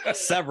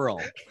 Several.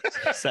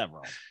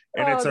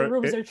 and Oh, it's the a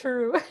rumors it- are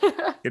true.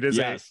 it is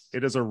Yes.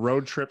 it is a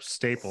road trip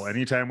staple.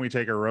 Anytime we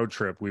take a road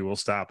trip, we will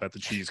stop at the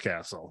cheese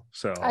castle.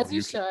 So As you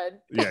you should.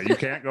 you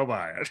can't go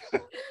by it.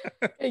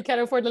 You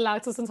can't afford the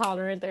lactose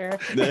intolerant there.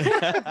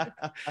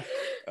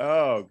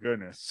 Oh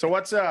goodness. So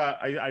what's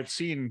I've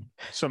seen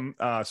some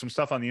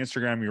stuff on the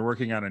Instagram. You're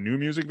working on a new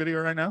music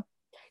video right now.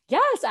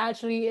 Yes,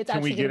 actually, it's Can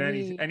actually we get gonna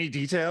be any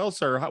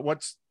details or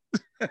what's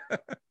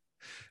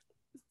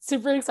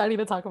super exciting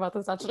to talk about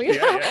this actually.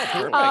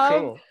 perfect,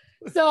 cool.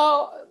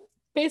 So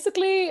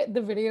basically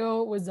the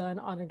video was done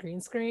on a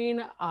green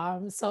screen.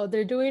 So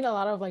they're doing a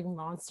lot of like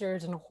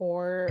monsters and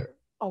horror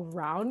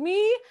around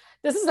me.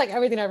 This is like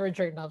everything I ever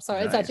dreamed of. So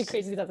it's actually Nice.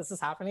 crazy that this is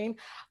happening.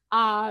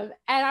 And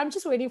I'm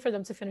just waiting for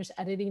them to finish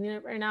editing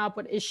it right now,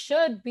 but it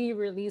should be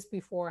released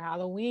before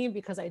Halloween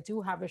because I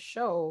do have a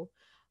show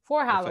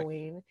for Perfect.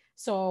 Halloween.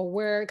 So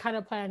we're kind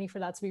of planning for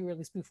that to be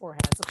released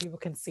beforehand so people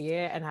can see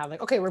it and have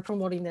like, okay, we're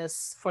promoting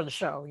this for the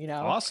show, you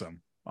know?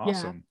 Awesome.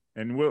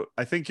 And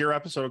I think your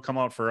episode will come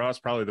out for us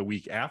probably the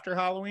week after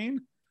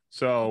Halloween.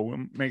 So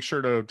we'll make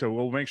sure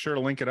to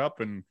link it up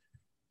and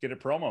get it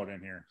promoted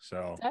in here.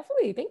 So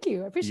Definitely. Thank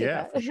you. I appreciate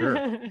that. for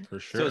sure. For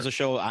sure. So it's a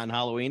show on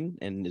Halloween,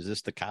 and is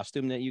this the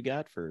costume that you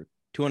got for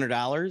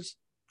 $200?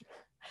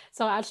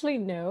 So actually,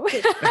 no.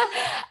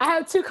 I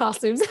have two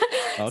costumes.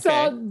 Okay.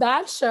 So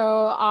that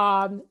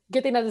show,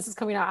 good thing that this is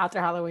coming out after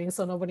Halloween,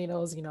 so nobody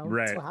knows, you know,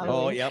 Right. it's for Oh,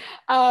 Halloween. yep.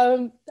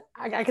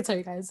 I can tell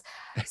you guys.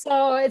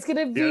 So it's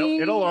gonna be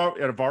it'll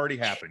have already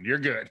happened. You're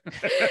good.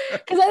 because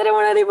I didn't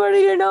want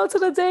anybody to know till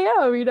the day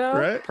of, you know.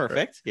 Right?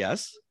 Perfect.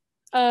 Yes.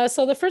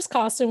 So the first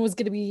costume was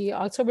gonna be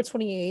October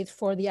 28th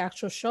for the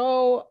actual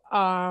show.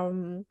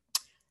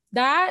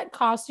 That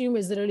costume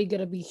is literally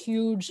gonna be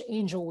huge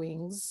angel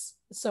wings.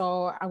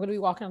 So I'm gonna be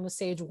walking on the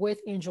stage with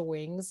angel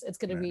wings. It's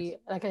gonna be,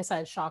 like I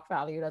said, shock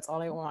value. That's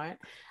all I want.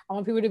 I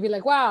want people to be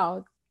like,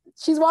 wow,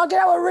 she's walking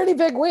out with really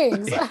big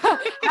wings.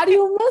 How do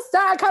you miss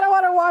that? I kind of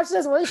want to watch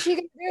this. What is she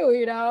gonna do?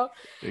 You know?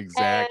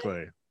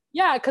 Exactly.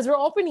 Yeah, because we're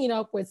opening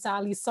up with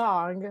Sally's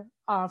song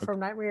from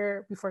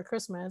Nightmare Before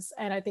Christmas,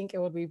 and I think it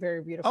would be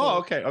very beautiful. Oh,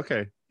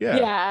 okay. Yeah.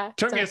 Yeah.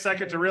 Took me a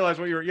second to realize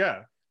what you were.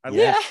 Yeah. I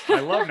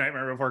love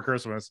Nightmare Before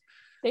Christmas.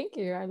 Thank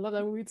you. I love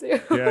that movie too.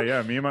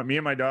 Yeah. Me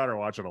and my daughter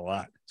watch it a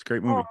lot. It's a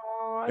great movie.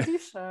 Oh, you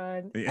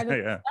should. Yeah, And the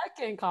yeah.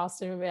 second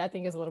costume, I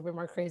think, is a little bit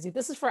more crazy.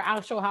 This is for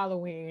actual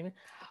Halloween.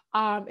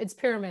 It's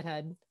Pyramid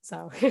Head.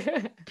 So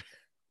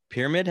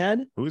Pyramid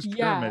Head? Who's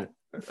yeah, Pyramid?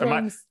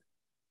 from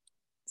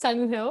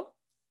Silent Hill.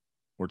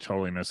 We're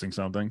totally missing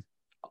something.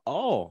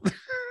 Oh,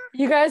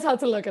 You guys have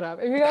to look it up.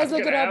 If you guys I'm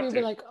look it gonna up, have you'll be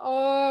to. like,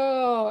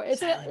 oh,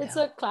 it's Silent a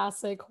Hill.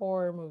 classic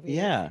horror movie.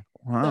 yeah.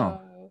 Wow.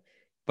 So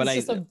But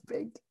it's just a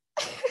big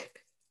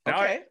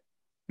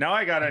Now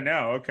I gotta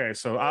know. Okay,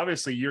 so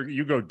obviously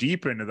you go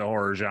deep into the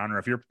horror genre.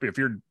 If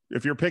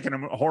you're picking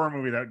a horror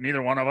movie that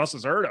neither one of us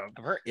has heard of,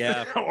 I've heard,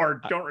 yeah. or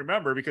don't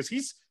remember, because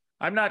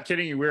I'm not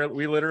kidding you.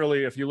 We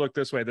literally, if you look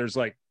this way, there's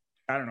like,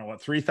 I don't know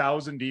what,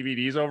 3,000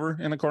 DVDs over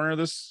in the corner of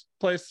this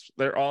place.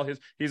 They're all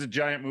he's a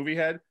giant movie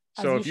head.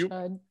 So as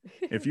should.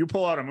 if you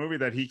pull out a movie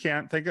that he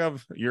can't think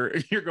of, you're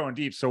going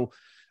deep. So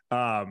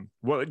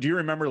what do you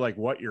remember, like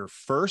what your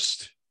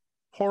first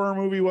horror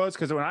movie was?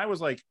 Because when I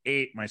was like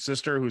 8, my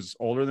sister, who's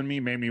older than me,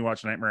 made me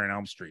watch Nightmare on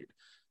Elm Street,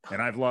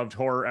 and I've loved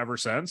horror ever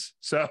since.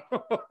 So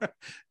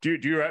do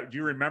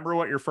you remember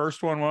what your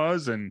first one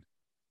was? And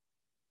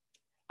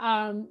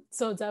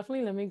So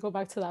definitely let me go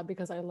back to that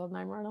because I love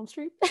Nightmare on Elm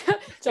Street.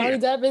 Johnny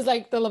Depp is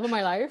like the love of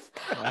my life.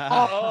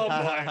 Oh,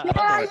 boy.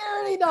 Yeah, you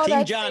already know Team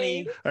that.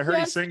 Johnny. scene. I heard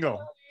Yes, he's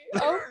single.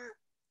 Oh,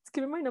 just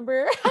give me my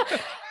number.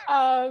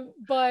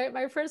 But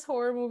my first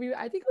horror movie,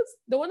 I think, was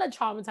the one that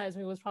traumatized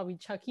me was probably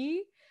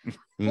Chucky,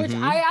 which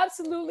Mhm. I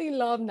absolutely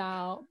love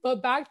now.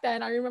 But back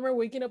then, I remember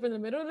waking up in the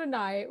middle of the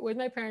night with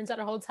my parents at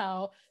a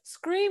hotel,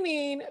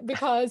 screaming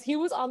because he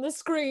was on the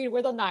screen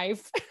with a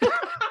knife.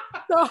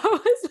 So I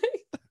was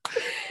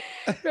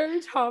like, very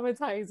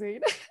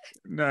traumatizing.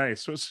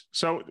 Nice.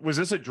 So was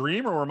this a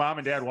dream, or were mom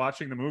and dad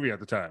watching the movie at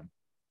the time?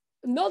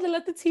 No, they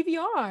let the TV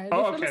on. They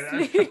Oh, fell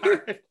okay. asleep. All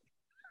right.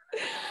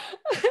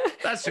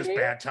 That's just Okay.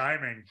 bad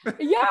timing.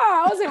 Yeah,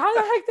 I was like, how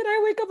the heck did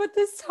I wake up at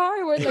this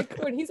time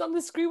when he's on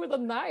the screen with a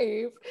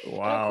knife? And of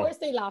Wow. course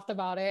they laughed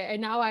about it,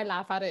 and now I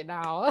laugh at it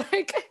now,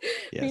 like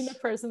being the Yes.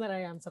 person that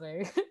I am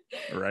today.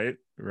 Right.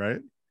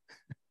 Right.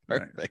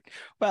 Perfect.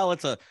 Well,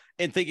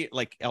 and thinking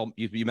like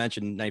you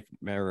mentioned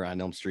Nightmare on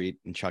Elm Street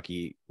and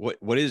Chucky.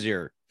 What is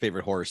your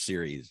favorite horror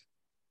series?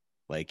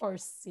 Or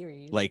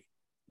series.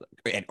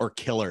 Or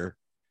killer?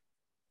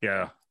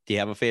 Yeah. Do you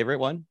have a favorite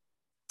one?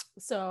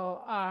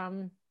 So,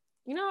 I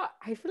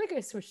feel like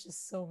I switched this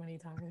so many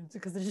times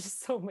because there's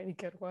just so many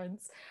good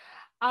ones.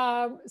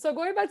 So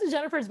going back to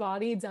Jennifer's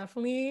Body,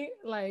 definitely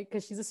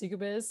because she's a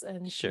succubus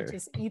and Sure. she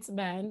just eats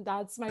men.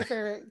 That's my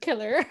favorite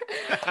killer.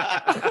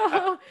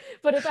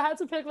 But if I had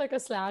to pick like a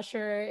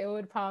slasher, it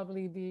would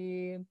probably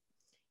be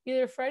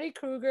either Freddy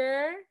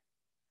Krueger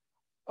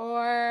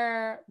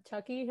or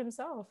Chucky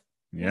himself.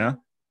 Yeah.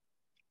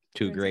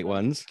 Two great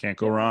ones. Can't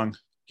go wrong.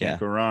 Yeah. Can't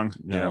go wrong.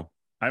 No.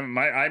 Yeah.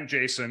 I'm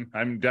Jason.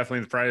 I'm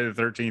definitely Friday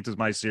the 13th is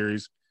my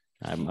series.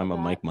 I'm a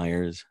Mike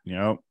Myers.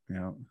 Yep.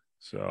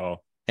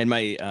 So. And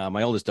my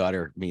oldest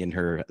daughter, me and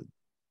her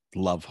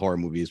love horror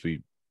movies.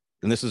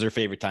 And this is her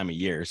favorite time of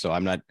year. So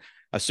I'm not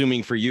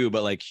assuming for you,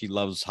 but like she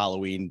loves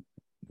Halloween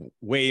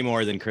way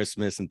more than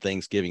Christmas and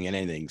Thanksgiving and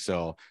anything.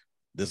 So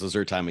this is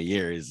her time of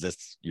year. Is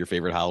this your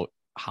favorite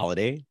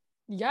holiday?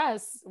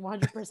 Yes,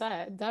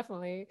 100%.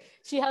 Definitely.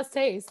 She has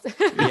taste.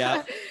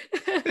 Yeah.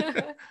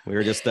 We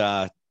were just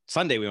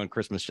Sunday we went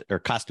Christmas or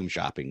costume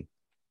shopping.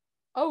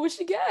 Oh, what'd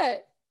she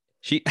get?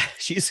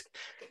 She's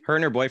her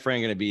and her boyfriend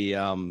are going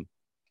to be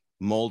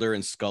Mulder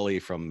and Scully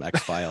from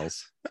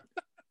X-Files.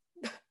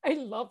 I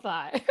love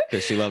that.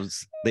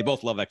 Because they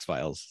both love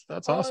X-Files.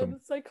 That's awesome.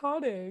 It's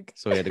iconic.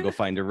 So we had to go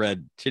find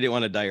she didn't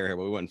want to dye her hair,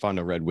 but we went and found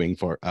a red wig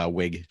for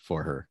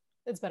her.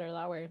 It's better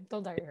that way.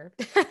 Don't dye your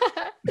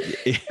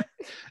Yeah.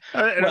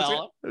 And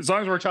Well, as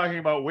long as we're talking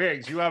about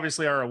wigs, you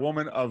obviously are a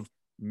woman of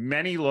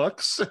many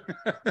looks.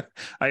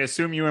 I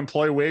assume you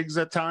employ wigs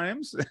at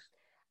times.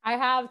 I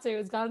have to.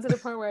 It's gotten to the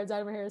point where I've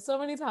dyed my hair so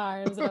many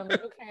times, and I'm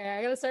like, okay,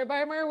 I gotta start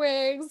buying more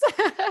wigs.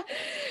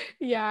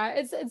 Yeah,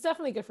 it's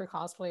definitely good for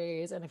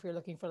cosplays, and if you're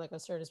looking for like a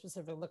certain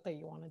specific look that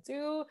you want to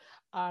do,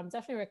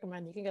 definitely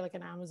recommend. You can get like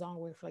an Amazon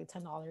wig for like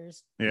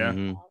 $10. Yeah.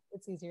 Mhm.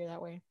 It's easier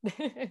that way.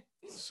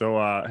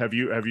 So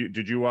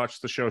did you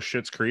watch the show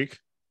Schitt's Creek?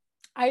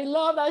 I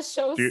love that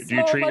show Do you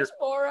so treat much,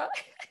 Laura.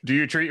 Do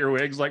you treat your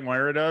wigs like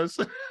Moira does?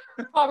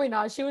 Probably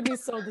not. She would be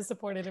so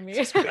disappointed in me.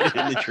 in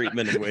the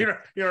treatment and wig.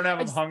 You don't have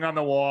them hung on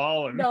the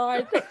wall. And...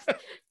 No,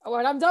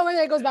 when I'm done with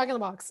it, it goes back in the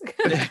box.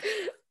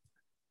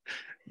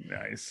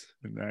 Nice.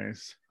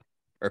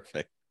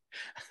 Perfect.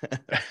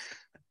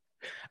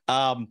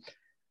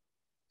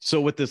 So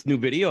with this new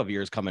video of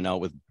yours coming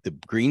out with the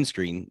green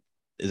screen,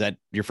 is that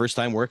your first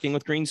time working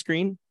with green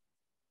screen?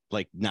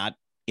 Like not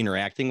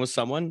interacting with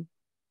someone?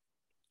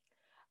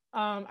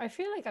 I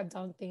feel like I've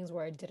done things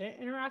where I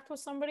didn't interact with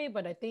somebody,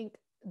 but I think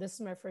this is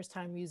my first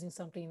time using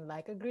something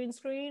like a green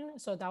screen.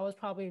 So that was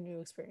probably a new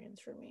experience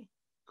for me.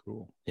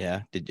 Cool.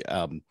 Yeah.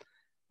 I'm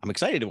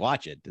excited to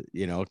watch it,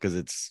 because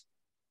it's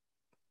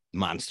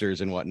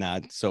monsters and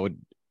whatnot. So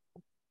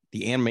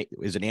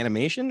is it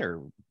animation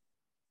or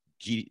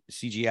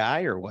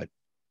CGI or what?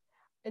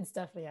 It's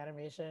definitely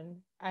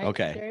animation.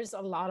 Okay. There's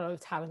a lot of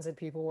talented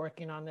people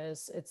working on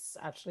this. It's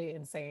actually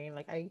insane.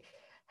 Like I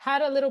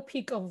had a little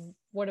peek of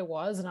what it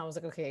was, and I was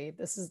like, okay,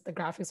 the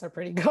graphics are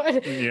pretty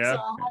good. Yeah. So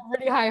I have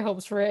really high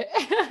hopes for it.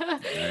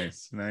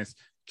 Nice.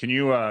 Can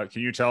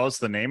you tell us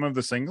the name of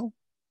the single?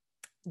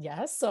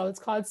 Yes. So it's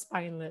called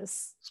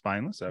Spineless.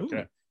 Spineless.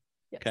 Okay.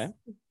 Yes. Okay.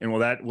 And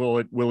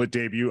will it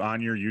debut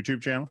on your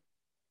YouTube channel?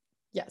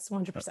 Yes,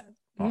 100%.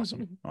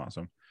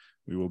 Awesome.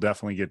 We will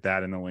definitely get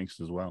that in the links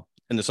as well.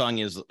 And the song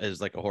is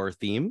like a horror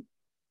theme.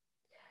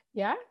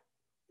 Yeah,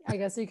 I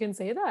guess you can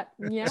say that.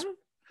 Yeah,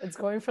 it's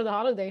going for the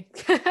holiday.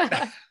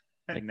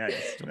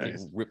 Nice. Somebody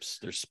rips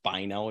their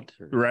spine out.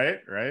 Right.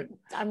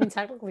 I mean,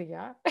 technically,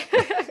 yeah.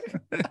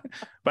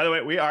 By the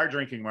way, we are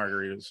drinking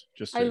margaritas.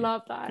 I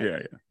love that. Yeah.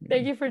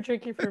 Thank you for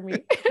drinking for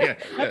me. Yeah.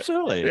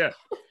 Absolutely. Yeah.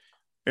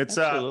 It's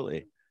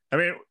absolutely. I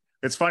mean,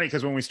 it's funny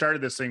because when we started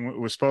this thing, it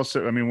was supposed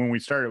to. I mean, when we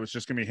started, it was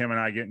just gonna be him and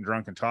I getting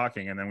drunk and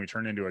talking, and then we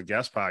turned into a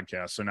guest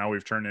podcast. So now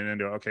we've turned it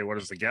into okay, what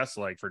is the guest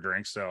like for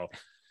drinks? So,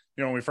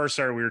 when we first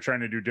started, we were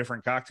trying to do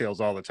different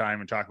cocktails all the time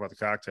and talk about the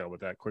cocktail,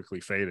 but that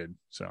quickly faded.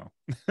 So.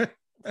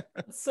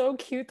 It's so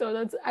cute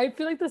though. I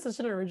feel like that's such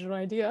an original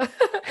idea.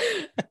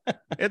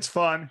 It's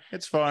fun.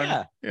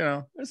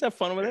 Yeah. Let's have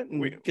fun with it and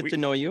we get to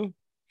know you.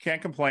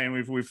 Can't complain.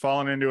 We've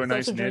fallen into a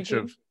nice niche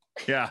of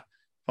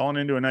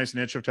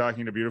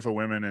talking to beautiful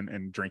women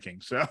and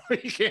drinking. So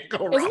you can't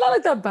go wrong. Isn't that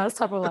like the best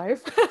type of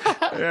life?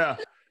 Yeah.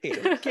 Hey,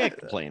 can't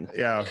complain.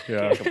 Yeah.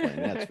 Can't complain,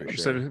 that's for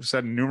sure.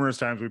 Said numerous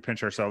times we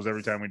pinch ourselves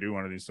every time we do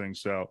one of these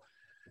things. So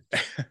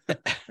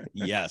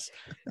yes.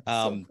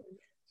 And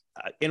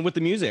with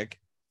the music,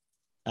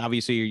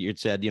 obviously you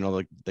said,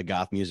 like the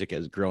goth music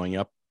as growing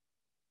up.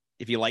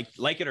 If you like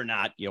it or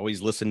not, you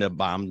always listen to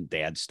mom and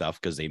dad stuff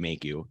because they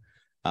make you.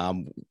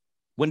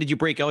 When did you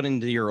break out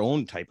into your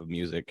own type of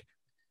music?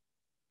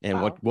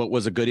 And Wow. what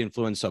was a good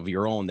influence of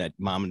your own that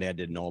mom and dad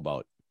didn't know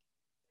about?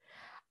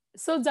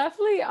 So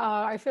definitely,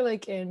 I feel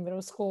like in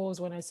middle school is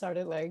when I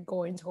started like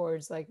going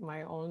towards like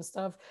my own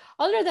stuff.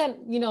 Other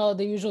than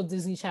the usual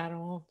Disney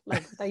Channel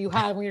like that you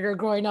had when you were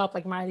growing up,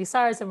 like Miley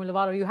Cyrus and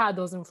Lovato, you had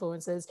those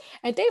influences,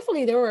 and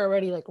thankfully they were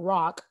already like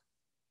rock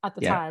at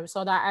the Yeah. time,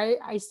 so that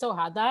I still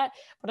had that.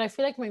 But I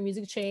feel like my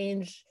music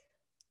change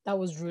that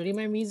was really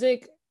my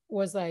music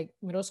was like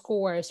middle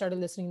school, where I started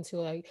listening to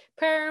like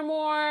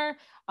Paramore,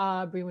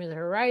 Bring Me the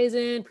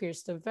Horizon,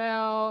 Pierce the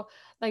Veil.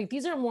 Like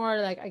these are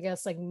more like, I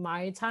guess, like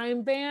my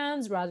time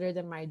bands rather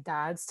than my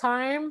dad's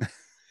time.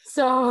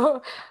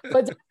 So,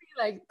 but definitely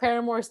like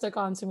Paramore stuck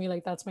on to me.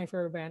 Like that's my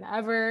favorite band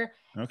ever.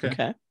 Okay.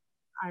 Okay.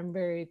 I'm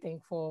very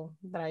thankful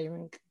that I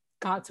even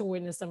got to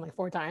witness them like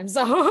 4 times.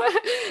 So,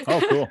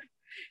 Oh, cool.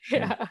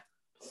 Yeah.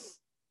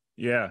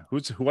 Yeah.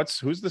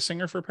 Who's the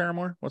singer for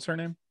Paramore? What's her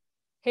name?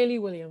 Hayley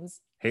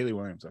Williams. Haley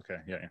Williams. Okay.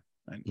 Yeah.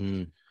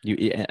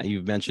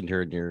 You've mentioned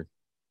her in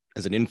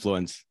as an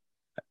influence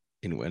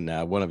in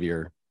one of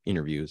your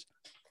interviews.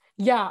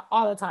 Yeah,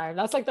 all the time.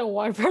 That's like the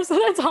one person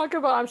I talk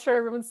about. I'm sure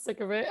everyone's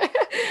sick of it.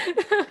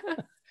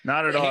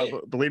 Not at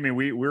all. Believe me,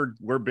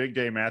 we're big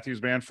Dave Matthews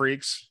Band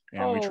freaks,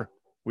 and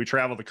we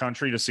travel the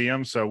country to see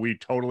him. So we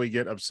totally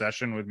get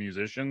obsession with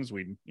musicians.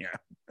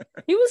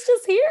 He was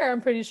just here.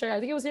 I'm pretty sure. I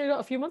think he was here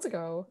a few months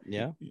ago.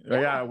 Yeah.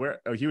 Where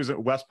he was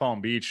at West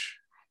Palm Beach.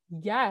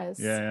 Yes.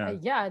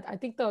 Yeah. I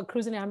think the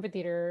Cruising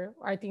Amphitheater.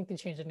 I think they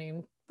changed the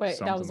name, but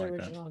that was the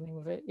original name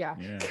of it. Yeah.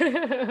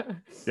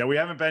 Yeah, we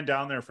haven't been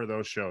down there for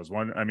those shows.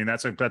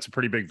 That's a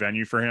pretty big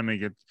venue for him. They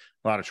get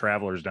a lot of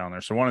travelers down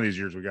there. So one of these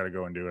years we got to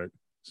go and do it.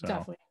 So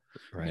definitely.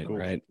 Right. Cool.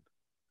 Right.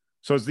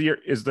 So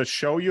is the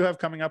show you have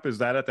coming up? Is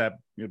that at that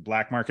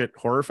Black Market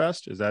Horror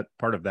Fest? Is that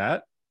part of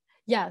that?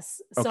 Yes.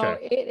 So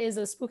Okay. it is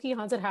a spooky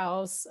haunted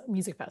house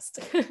music fest.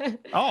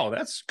 Oh,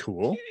 that's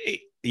cool.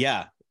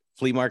 Yeah.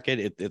 Flea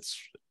market.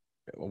 It's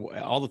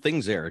all the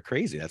things there are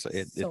crazy.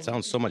 It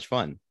sounds so much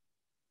fun.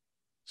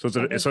 So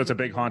it's a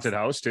big haunted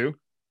house too.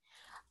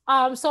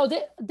 So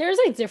there's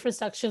like different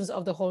sections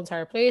of the whole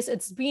entire place.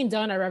 It's being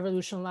done at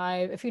Revolution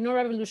Live. If you know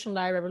Revolution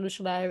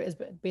Live is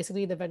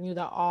basically the venue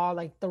that all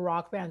like the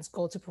rock bands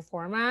go to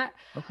perform at.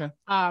 Okay.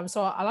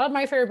 So a lot of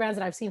my favorite bands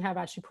that I've seen have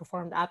actually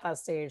performed at that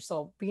stage.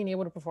 So being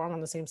able to perform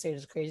on the same stage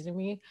is crazy to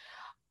me.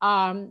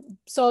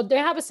 So they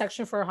have a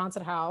section for a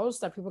haunted house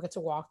that people get to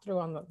walk through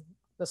on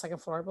the second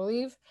floor, I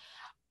believe.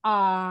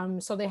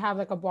 So they have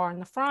like a bar in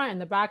the front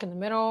and the back and the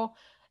middle.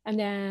 And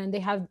then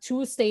they have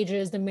 2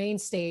 stages, the main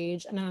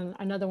stage and then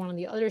another one on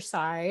the other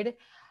side.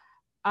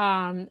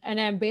 And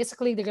then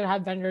basically they're gonna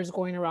have vendors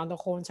going around the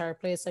whole entire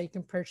place, so you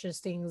can purchase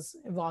things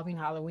involving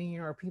Halloween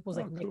or people's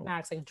like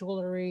knickknacks, like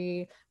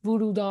jewelry,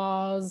 voodoo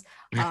dolls,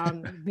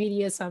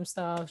 BDSM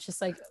stuff,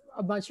 just like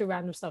a bunch of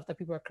random stuff that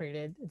people have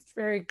created. It's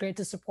very great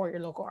to support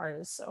your local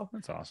artists. So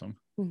that's awesome.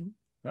 Mm-hmm.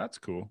 That's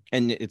cool.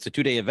 And it's a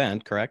 2-day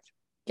event, correct?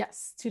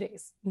 Yes, 2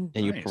 days. And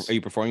are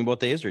you performing both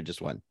days or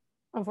just one?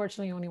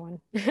 Unfortunately, only one.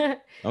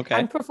 Okay.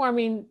 I'm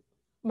performing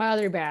my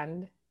other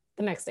band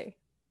the next day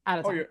out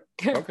of town.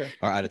 Okay.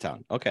 Or out of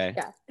town. Okay.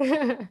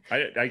 Yeah.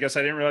 I guess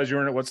I didn't realize you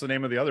were in it. What's the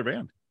name of the other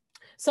band?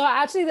 So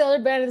actually the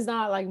other band is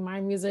not like my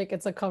music.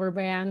 It's a cover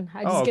band.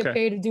 I just get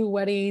paid to do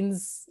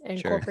weddings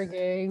and corporate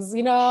gigs.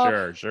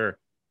 Sure.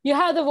 You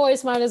have the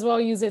voice, might as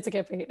well use it to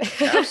get paid.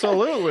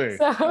 Absolutely.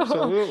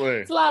 Absolutely.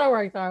 It's a lot of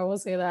work though, I will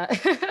say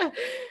that.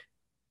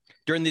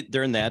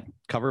 During that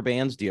cover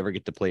bands, do you ever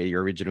get to play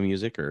your original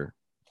music, or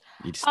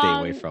you stay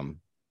away from?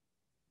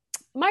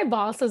 My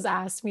boss has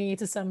asked me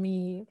to send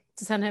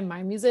him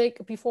my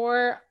music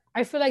before.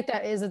 I feel like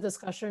that is a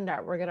discussion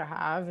that we're gonna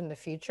have in the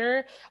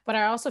future, but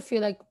I also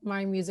feel like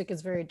my music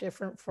is very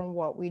different from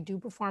what we do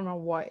perform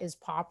and what is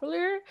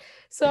popular.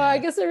 So I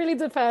guess it really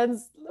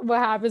depends what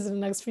happens in the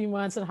next few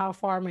months and how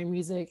far my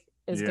music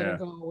is gonna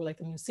go with like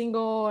the new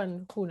single,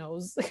 and who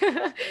knows.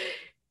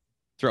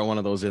 Throw one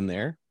of those in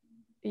there.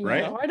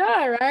 Right? Why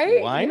not?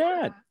 Right? Why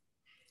not?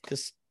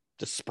 Just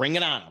spring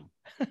it on them.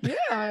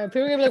 Yeah,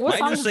 people are gonna be like, "What's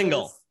your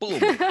single?" Boom.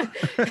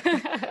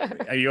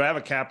 You have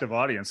a captive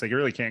audience. Like you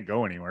really can't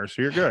go anywhere,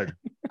 so you're good.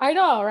 I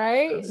know,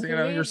 right?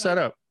 You're set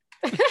up.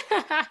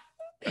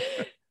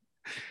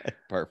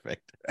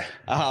 Perfect.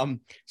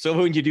 So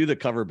when you do the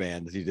cover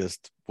bands, you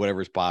just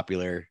whatever's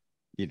popular.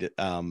 You did,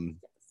 and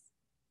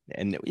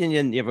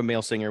you have a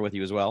male singer with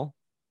you as well.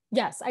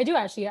 Yes, I do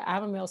actually. I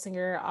have a male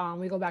singer.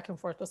 We go back and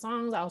forth with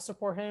songs. I'll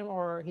support him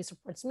or he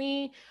supports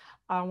me.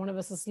 One of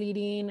us is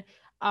leading.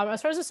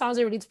 As far as the songs,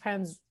 it really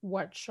depends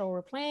what show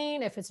we're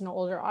playing. If it's an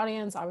older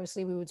audience,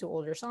 obviously we would do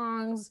older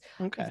songs.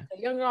 Okay. If it's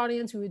a younger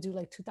audience, we would do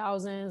like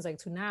 2000s, like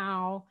to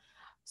now.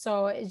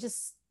 So it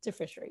just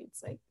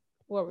differentiates like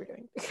what we're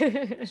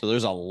doing. So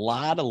there's a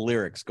lot of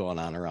lyrics going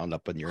on around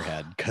up in your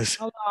head, because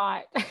a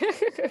lot.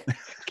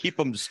 keep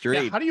them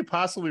straight. Yeah, how do you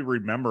possibly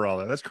remember all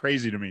that? That's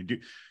crazy to me.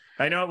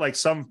 I know like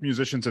some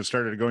musicians have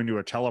started going to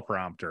a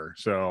teleprompter.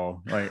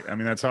 So like, I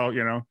mean, that's how,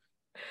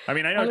 I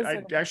mean, I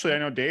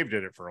know Dave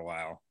did it for a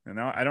while, and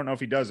now I don't know if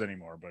he does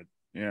anymore, but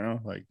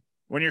like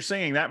when you're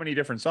singing that many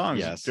different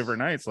songs, different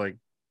nights, like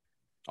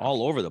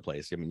all over the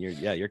place. I mean,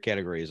 your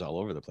category is all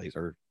over the place,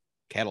 or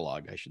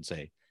catalog, I should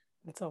say.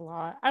 It's a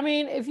lot. I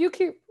mean, if you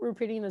keep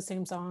repeating the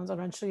same songs,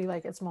 eventually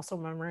like it's muscle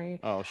memory.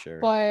 Oh, sure.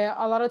 But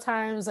a lot of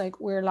times like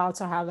we're allowed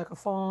to have like a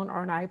phone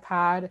or an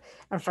iPad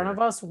in front of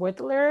us with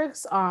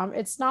lyrics.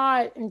 It's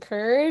not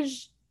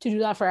encouraged to do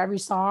that for every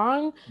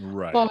song,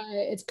 Right. but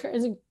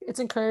it's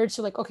encouraged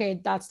to like, okay,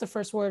 that's the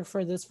first word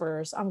for this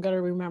verse. I'm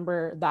gonna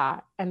remember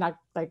that, and that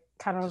like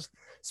kind of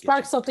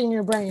sparks something in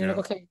your brain. You're like,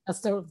 okay,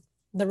 that's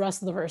the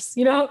rest of the verse,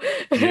 you know?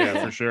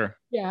 Yeah, for sure.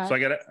 Yeah. So I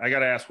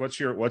gotta ask, what's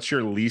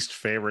your least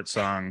favorite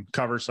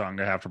cover song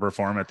to have to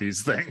perform at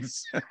these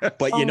things?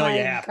 But you know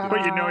you have to.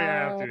 But you know you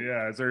have to.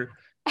 Yeah. Is there?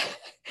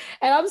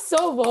 And I'm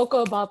so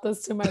vocal about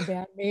this to my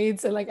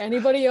bandmates and like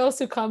anybody else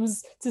who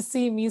comes to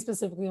see me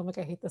specifically. I'm like,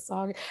 I hate this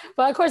song,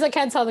 but of course I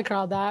can't tell the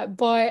crowd that.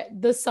 But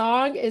the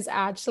song is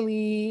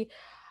actually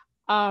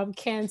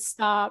 "Can't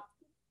Stop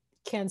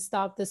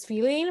This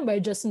Feeling" by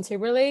Justin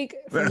Timberlake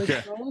from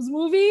the Trolls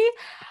movie.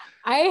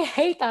 I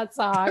hate that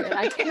song and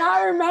I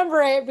cannot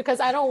remember it because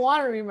I don't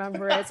want to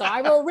remember it. So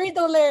I will read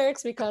the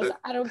lyrics because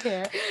I don't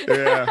care.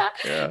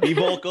 Yeah. Be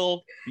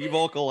vocal.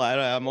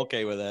 I'm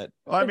okay with that.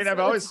 Well, I mean, I've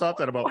always thought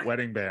that about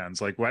wedding bands.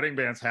 Like wedding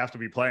bands have to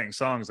be playing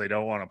songs they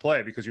don't want to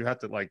play because you have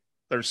to like,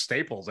 there's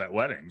staples at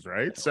weddings,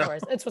 right? Of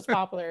course, it's what's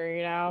popular,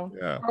 you know,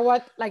 Yeah. or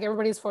what like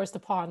everybody's forced to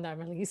pawn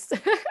them at least.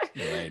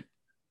 Right.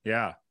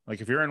 Yeah. Like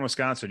if you're in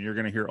Wisconsin, you're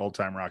going to hear old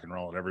time rock and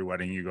roll at every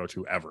wedding you go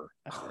to ever.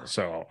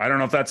 So I don't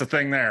know if that's a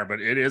thing there, but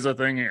it is a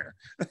thing here.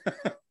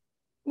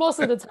 Most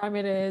of the time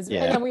it is.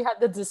 Yeah. And then we had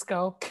the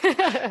disco.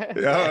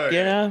 Yeah.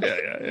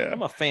 Yeah.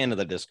 I'm a fan of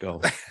the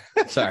disco.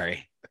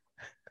 Sorry.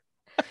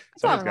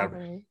 Someone's got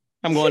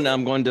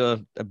I'm going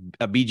to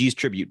a Bee Gees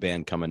tribute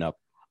band coming up.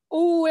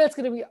 Oh, that's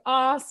gonna be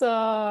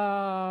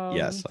awesome.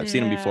 Yes, I've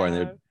seen them before,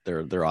 and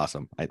they're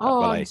awesome.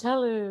 I'm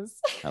jealous.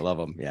 I love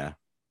them. Yeah.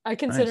 I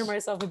consider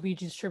myself a Bee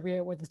Gees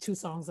tribute with the 2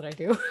 songs that I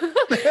do.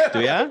 Do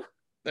ya?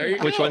 There you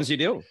Which go. ones you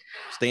do?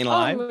 Staying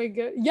Alive? Oh my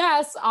god.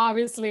 Yes,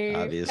 obviously.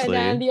 And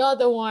then the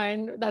other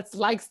one that's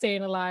like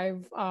Staying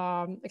Alive.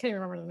 I can't even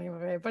remember the name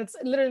of it, but it's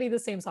literally the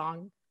same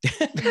song.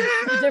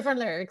 with different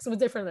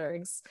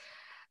lyrics.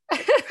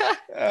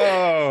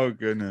 Oh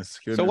goodness.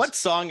 So what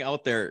song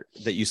out there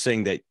that you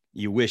sing that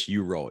you wish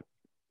you wrote,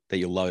 that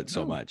you love it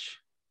so much?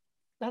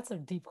 That's a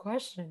deep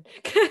question.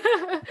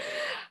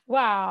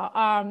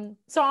 Wow.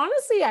 So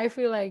honestly, I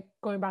feel like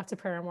going back to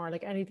Paramore,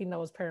 like anything that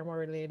was Paramore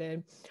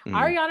related,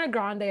 Ariana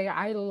Grande,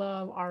 I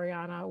love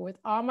Ariana with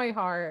all my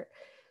heart.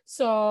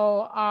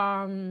 So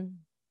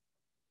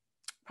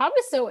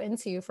probably Still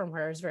Into You from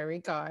her is very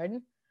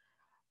good.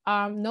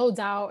 No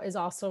Doubt is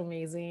also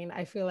amazing.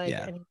 I feel like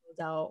any No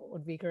Doubt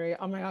would be great.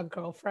 Oh my god,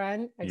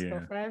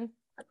 ex-girlfriend.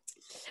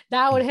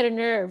 That would hit a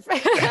nerve.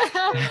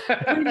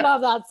 We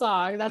love that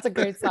song. That's a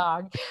great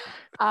song.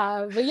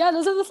 But yeah,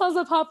 those are the songs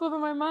that pop up in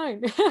my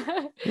mind.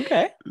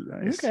 Okay.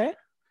 Nice. Okay.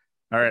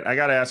 All right. I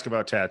got to ask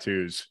about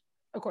tattoos.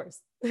 Of course.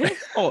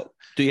 Oh,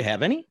 do you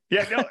have any?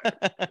 Yeah. No.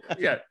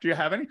 Yeah. Do you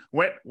have any?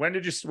 When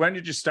did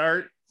you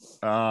start?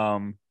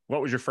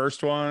 What was your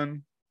first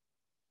one?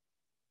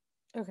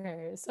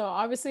 Okay, so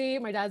obviously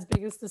my dad's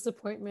biggest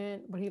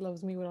disappointment, but he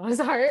loves me with all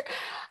his heart.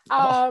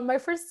 My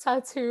first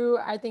tattoo,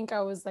 I think I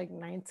was like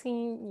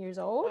 19 years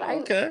old. I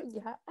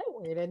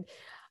waited.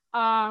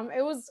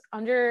 It was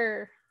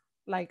under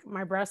like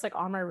my breast, like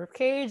on my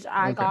ribcage.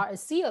 I got a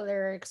Sia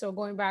lyric. So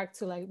going back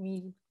to like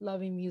me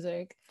loving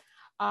music,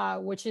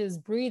 which is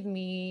Breathe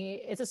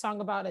Me. It's a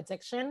song about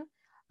addiction.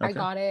 I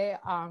got it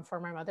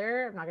for my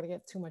mother. I'm not gonna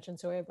get too much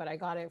into it, but I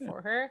got it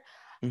for her.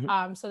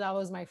 So that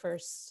was my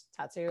first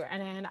tattoo.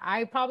 And then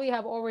I probably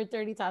have over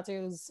 30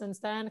 tattoos since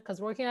then, because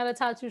working at a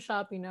tattoo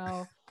shop, you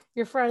know,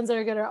 your friends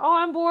are gonna, oh,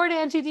 I'm bored,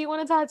 Angie, do you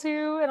want a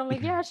tattoo? And I'm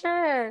like, yeah,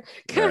 sure.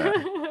 Yeah,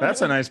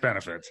 that's a nice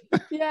benefit.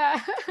 Yeah.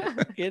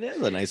 It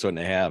is a nice one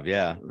to have.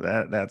 Yeah.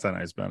 That's a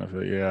nice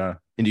benefit. Yeah.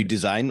 And you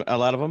design a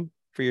lot of them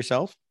for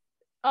yourself?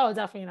 Oh,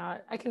 definitely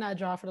not. I cannot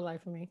draw for the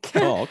life of me.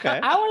 Oh, okay.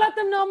 I will let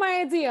them know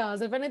my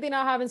ideas. If anything,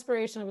 I'll have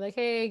inspiration. I'll be like,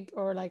 hey,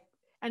 or like,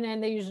 and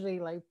then they usually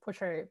like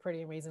portray it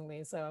pretty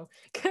amazingly. So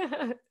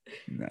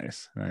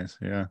nice.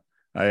 Yeah.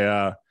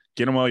 I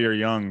get them while you're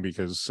young,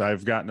 because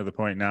I've gotten to the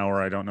point now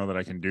where I don't know that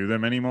I can do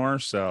them anymore.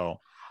 So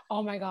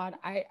oh my God,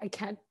 I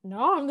can't.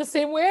 No, I'm the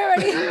same way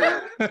already.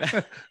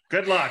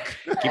 Good luck.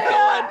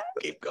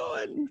 Keep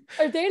going.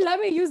 If they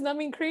let me use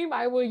numbing cream,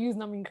 I will use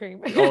numbing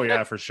cream. Oh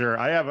yeah, for sure.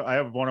 I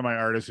have one of my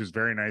artists who's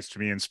very nice to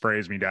me and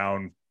sprays me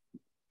down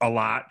a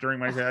lot during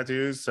my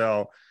tattoos.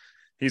 So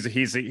he's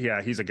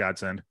a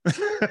godsend.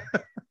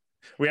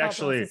 We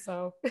actually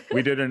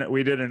we did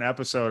an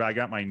episode. I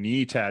got my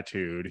knee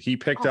tattooed. He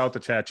picked out the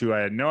tattoo. I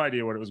had no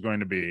idea what it was going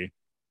to be.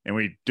 And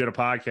we did a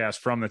podcast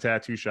from the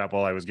tattoo shop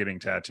while I was getting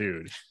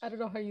tattooed. I don't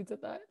know how you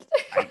did that.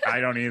 I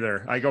don't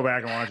either. I go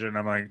back and watch it and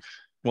I'm like,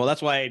 well,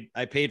 that's why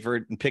I paid for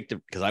it and picked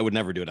it, because I would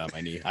never do it on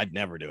my knee. I'd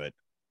never do it.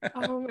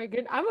 Oh my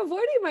goodness. I'm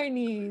avoiding my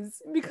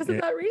knees because of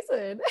that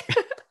reason.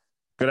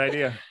 Good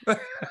idea.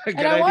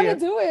 I want to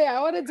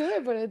do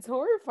it, but it's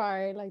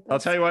horrifying. Like I'll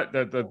tell you what,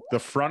 the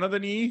front of the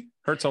knee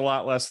hurts a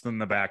lot less than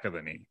the back of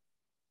the knee.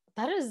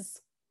 That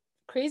is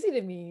crazy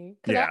to me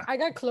because Yeah. I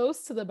got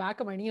close to the back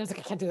of my knee. I was like,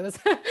 I can't do this.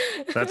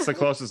 That's the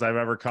closest I've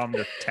ever come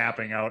to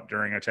tapping out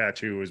during a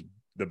tattoo is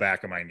the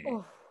back of my knee.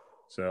 Oh,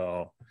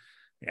 So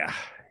yeah.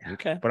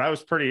 Okay. But I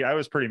was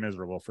pretty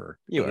miserable for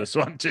this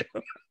one too.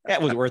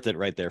 That was worth it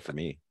right there for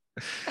me.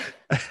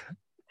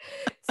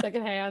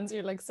 secondhand,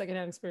 you're like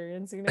secondhand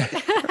experiencing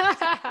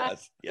it.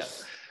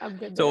 Yes. I'm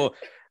good. So,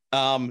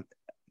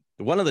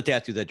 one of the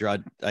tattoos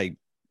that I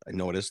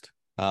noticed,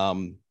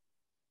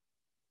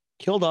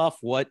 killed off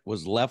what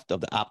was left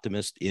of the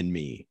optimist in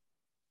me.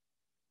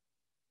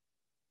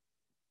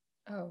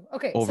 Oh,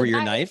 okay. Over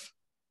your knife?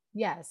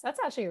 Yes, that's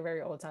actually a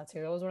very old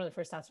tattoo. It was one of the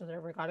first tattoos I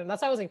ever got, and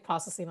that's why I was like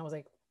processing. I was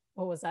like,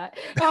 "What was that?"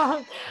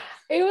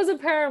 It was a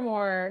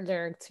Paramore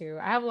lyric too.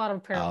 I have a lot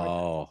of Paramore.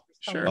 Oh,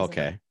 sure.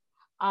 Okay.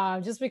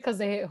 Just because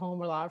they hit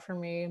home a lot for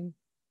me.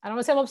 I don't want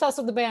to say I'm obsessed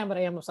with the band, but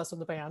I am obsessed with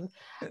the band.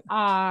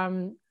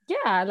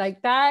 Yeah,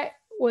 like that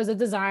was a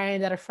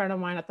design that a friend of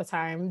mine at the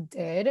time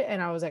did,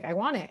 and I was like, I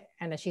want it,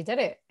 and then she did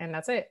it, and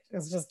that's it.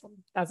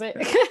 That's it.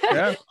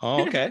 Yeah.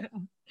 Oh, okay.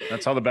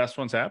 That's how the best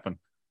ones happen.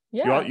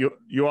 Yeah.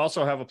 You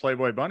also have a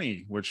Playboy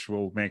bunny, which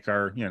will make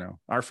our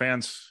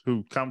fans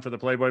who come for the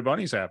Playboy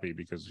bunnies happy,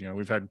 because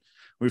we've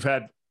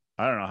had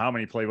I don't know how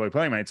many Playboy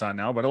Playmates on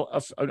now,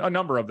 but a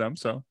number of them.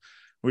 So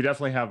we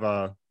definitely have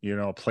a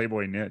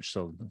Playboy niche,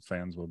 so the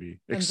fans will be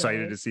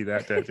excited to see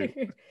that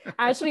tattoo.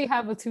 I actually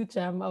have a tooth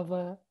gem of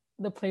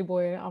the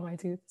Playboy on my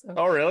tooth. So.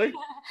 Oh, really?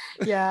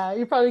 Yeah,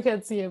 you probably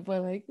can't see it,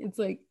 but like it's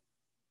like.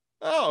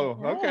 Oh,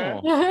 okay.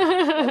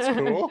 Yeah. That's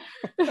cool.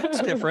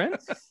 It's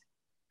different.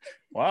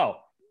 Wow.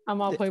 I'm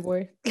all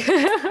Playboy.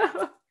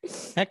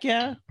 Heck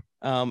yeah.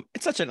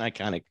 It's such an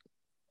iconic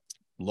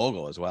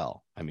logo as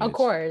well. I mean, of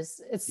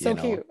course, it's so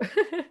cute.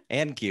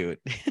 And cute.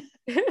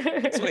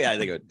 That's the way I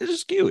think of it. This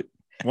is cute.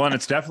 One,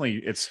 it's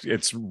definitely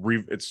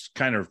it's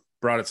kind of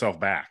brought itself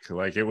back.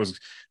 Like it was,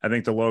 I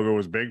think the logo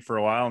was big for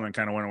a while and then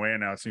kind of went away,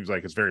 and now it seems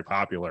like it's very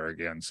popular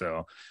again.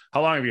 So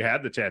how long have you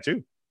had the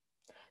tattoo?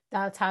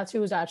 That tattoo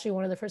was actually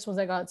one of the first ones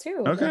I got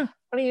too. Okay.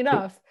 Funny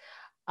enough.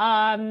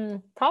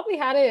 Probably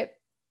had it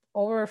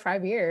over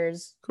 5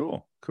 years.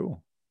 Cool.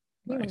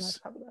 Nice.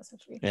 Probably less,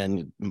 actually.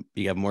 And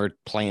you have more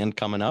planned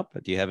coming up?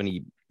 Do you have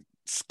any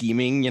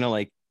scheming,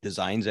 like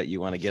designs that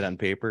you want to get on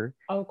paper?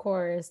 Of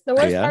course. The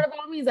worst part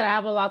about me is that I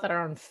have a lot that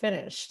are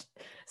unfinished.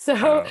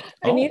 So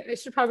I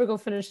should probably go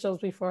finish those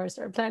before I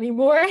start planning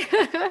more.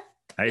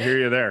 I hear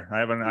you there. I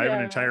have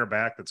an entire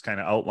back that's kind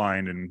of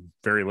outlined in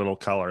very little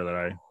color that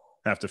I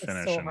have to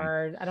finish. It's so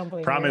hard. I don't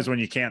believe Problem is when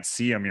you can't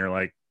see them, you're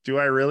like, do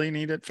I really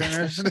need it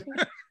finished?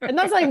 And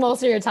that's like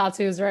most of your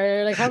tattoos,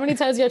 right? Like how many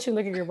times you actually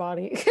look at your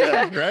body?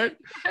 Yeah,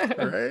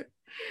 right.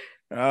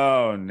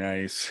 Oh,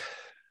 nice.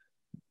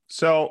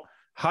 So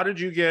how did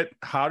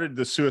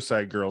the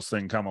Suicide Girls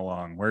thing come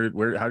along?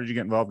 How did you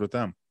get involved with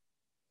them?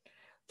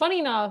 Funny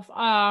enough,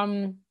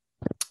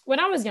 when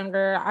I was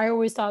younger, I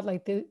always thought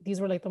like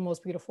these were like the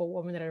most beautiful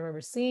women that I've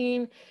ever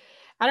seen.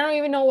 I don't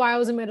even know why I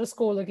was in middle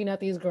school looking at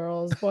these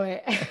girls,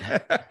 but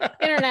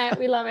internet,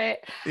 we love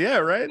it. Yeah,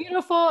 right.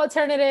 Beautiful,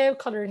 alternative,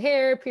 colored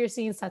hair,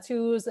 piercings,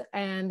 tattoos,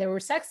 and they were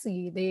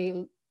sexy.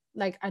 They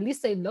at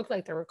least they looked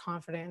like they were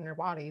confident in their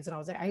bodies. And I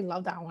was like, I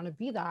love that. I want to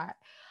be that.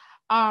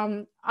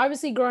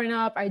 Obviously growing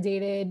up, I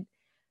dated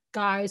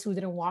guys who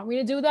didn't want me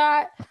to do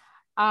that.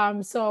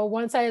 So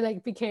once I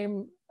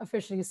became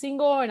officially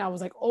single and I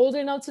was old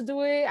enough to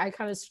do it, I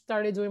kind of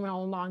started doing my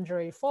own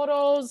lingerie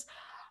photos.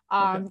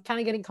 Kind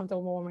of getting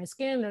comfortable with my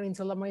skin, learning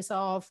to love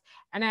myself.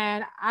 And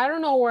then I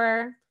don't know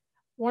where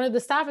one of the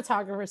staff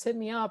photographers hit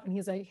me up and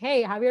he's like,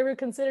 hey, have you ever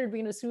considered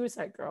being a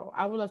Suicide Girl?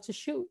 I would love to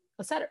shoot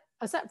a set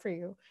for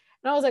you.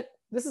 And I was like,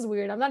 this is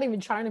weird. I'm not even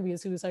trying to be a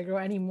Suicide Girl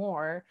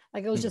anymore.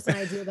 It was just an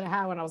idea that I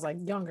had when I was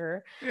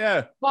younger.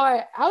 Yeah.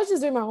 But I was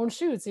just doing my own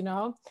shoots, And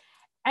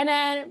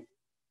then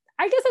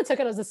I guess I took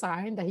it as a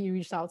sign that he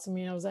reached out to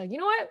me. And I was like, you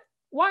know what?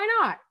 Why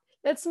not?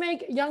 Let's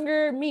make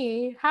younger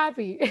me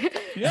happy.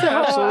 Yeah, so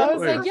absolutely. I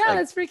was like, yeah,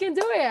 let's freaking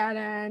do it. And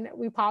then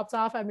we popped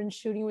off. I've been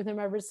shooting with him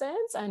ever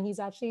since. And he's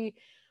actually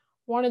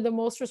one of the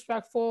most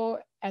respectful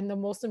and the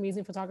most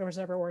amazing photographers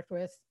I've ever worked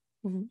with.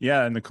 Mm-hmm.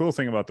 Yeah. And the cool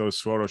thing about those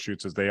photo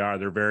shoots is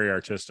they're very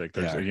artistic.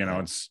 There's,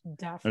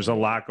 there's a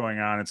lot going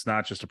on. It's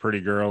not just a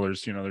pretty girl.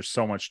 There's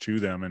so much to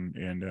them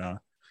and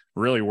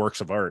really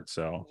works of art.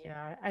 So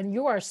yeah, and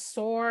you are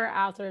sore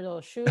after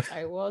those shoots,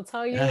 I will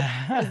tell you,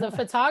 because the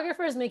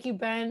photographers make you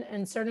bend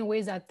in certain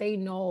ways that they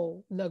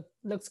know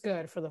looks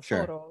good for the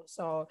photo.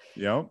 So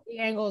the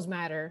angles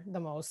matter the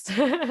most.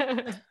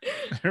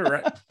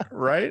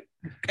 right.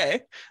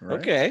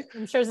 Okay.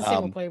 I'm sure it's the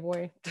same with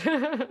Playboy.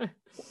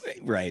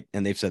 Right,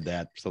 and they've said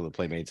that, so the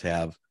Playmates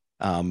have.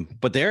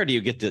 But there, do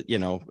you get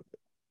to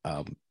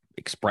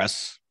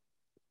express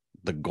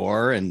the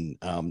gore and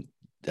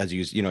as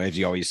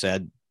you always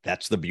said,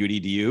 that's the beauty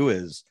to you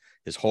is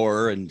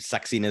horror and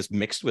sexiness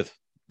mixed with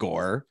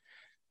gore.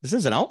 This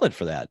is an outlet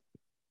for that.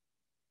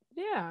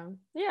 Yeah,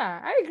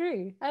 I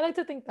agree. I like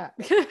to think that.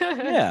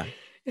 Yeah.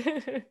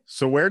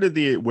 So where did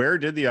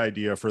the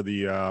idea for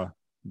the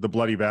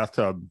bloody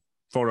bathtub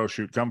photo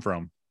shoot come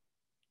from?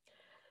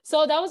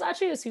 So that was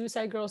actually a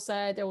Suicide Girl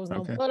set. There was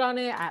no Okay. blood on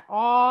it at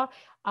all.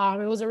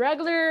 It was a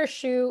regular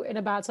shoot in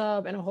a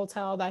bathtub in a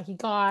hotel that he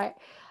got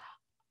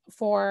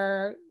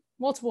for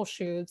multiple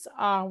shoots.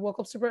 Woke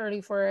up super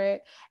early for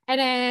it. And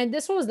then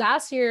this was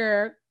last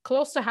year,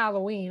 close to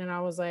Halloween. And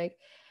I was like,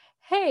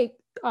 hey,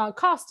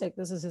 Caustic,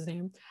 this is his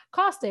name.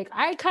 Caustic,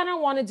 I kind of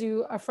want to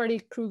do a Freddy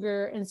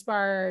Krueger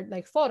inspired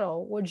like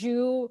photo. Would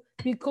you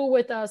be cool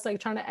with us like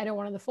trying to edit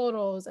one of the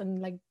photos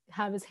and like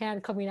have his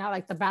hand coming out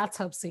like the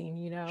bathtub scene,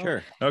 you know?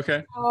 Sure.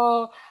 Okay.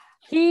 So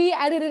he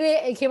edited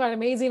it. It came out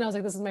amazing. I was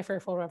like, this is my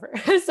favorite photo ever.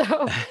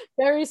 So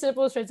very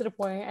simple, straight to the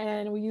point.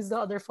 And we used the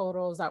other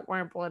photos that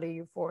weren't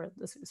bloody for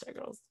the Suicide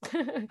Girls.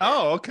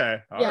 Oh, okay.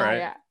 All right.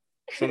 Yeah.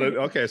 So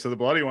the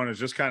bloody one is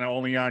just kind of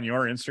only on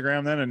your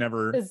Instagram then, and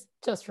never. It's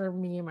just for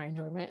me and my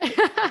enjoyment.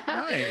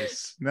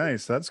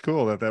 Nice. That's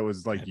cool. That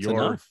was like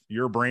That's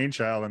your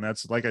brainchild, and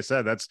that's like I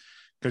said, that's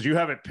because you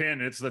have it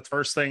pinned. It's the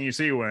first thing you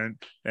see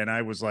and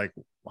I was like,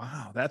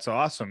 wow, that's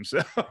awesome.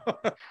 So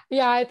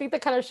yeah, I think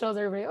that kind of shows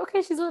everybody,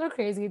 okay, she's a little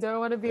crazy. Do I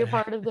want to be a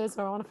part of this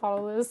or I want to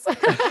follow this?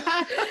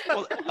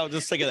 Well, I was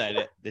just thinking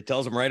that it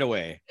tells them right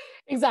away.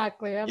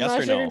 Exactly. I'm Yes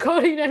not or no?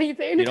 sugarcoating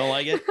anything. You don't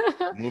like it,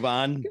 move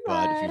on.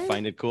 But if you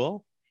find it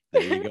cool,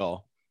 there you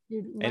go.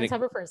 You're my And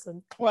type of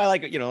person. Well,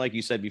 like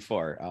you said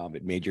before,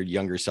 it made your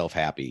younger self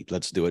happy.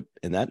 Let's do it.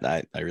 And that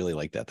I really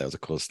like that. That was a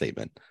cool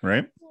statement.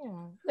 right.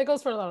 Yeah, that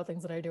goes for a lot of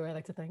things that I do. I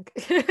like to think.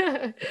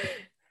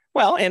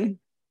 Well, and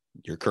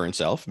your current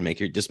self,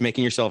 just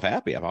making yourself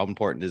happy. How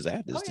important is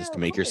that? Is Oh, just yeah, to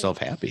make totally. yourself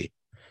happy.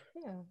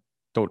 Yeah,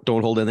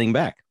 Don't hold anything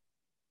back.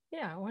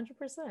 yeah,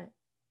 100%.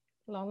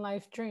 Long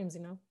life dreams,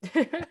 you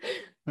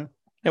know.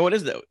 And what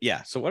is that?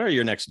 Yeah. So what are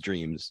your next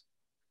dreams?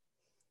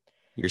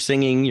 You're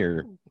singing,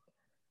 you're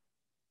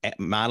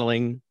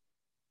modeling.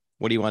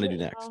 What do you want to do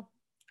next?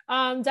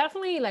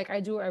 Definitely like I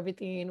do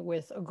everything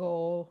with a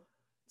goal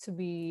to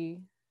be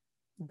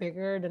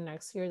bigger the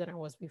next year than I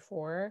was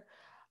before.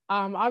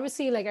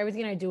 Obviously like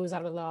everything I do is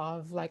out of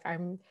love. Like I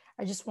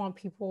just want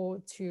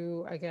people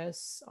to, I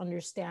guess,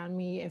 understand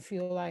me and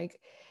feel like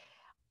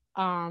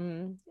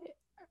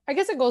I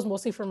guess it goes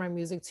mostly for my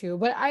music too,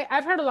 but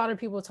I've heard a lot of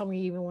people tell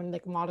me even when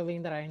like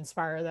modeling that I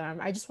inspire them.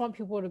 I just want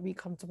people to be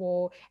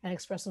comfortable and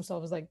express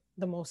themselves like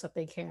the most that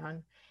they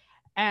can.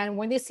 And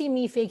when they see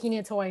me faking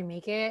it till I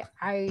make it,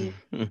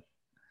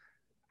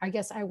 I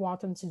guess I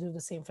want them to do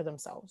the same for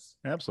themselves.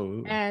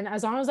 Absolutely. And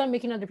as long as I'm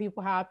making other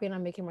people happy and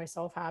I'm making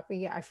myself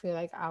happy, I feel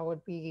like I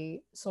would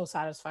be so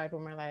satisfied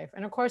with my life.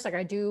 And of course, like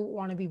I do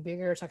want to be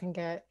bigger so I can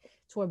get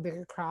to a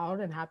bigger crowd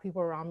and have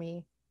people around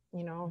me,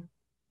 you know,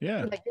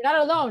 Yeah. like you're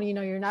not alone, you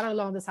know, you're not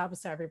alone. This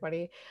happens to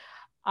everybody.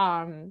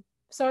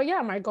 So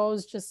yeah, my goal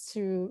is just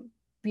to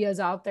be as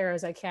out there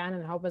as I can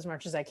and help as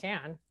much as I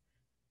can,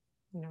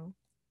 you know.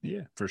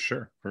 Yeah, for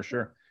sure. For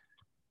sure.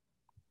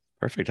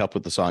 Perfect. Help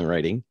with the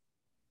songwriting.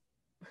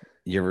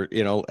 You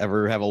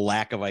ever have a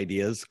lack of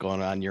ideas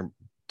going on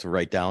to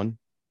write down?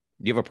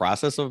 Do you have a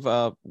process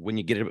of when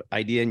you get an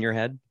idea in your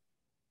head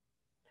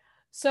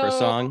So for a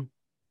song?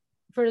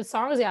 For the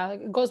songs, yeah,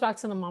 it goes back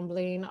to the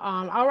mumbling.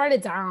 I'll write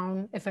it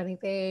down if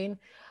anything.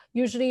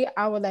 Usually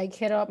I would like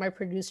hit up my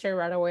producer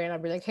right away and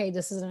I'd be like, hey,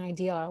 this is an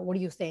idea. What do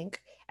you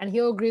think? And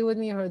he'll agree with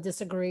me or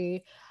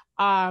disagree.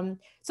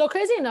 So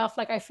crazy enough,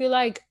 like I feel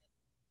like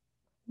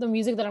the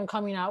music that I'm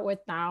coming out with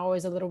now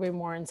is a little bit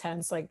more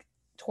intense, like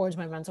towards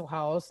my mental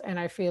health. And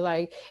I feel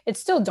like it's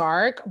still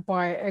dark,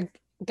 but I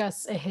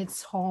guess it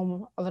hits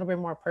home a little bit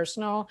more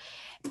personal.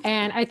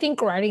 And I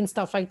think writing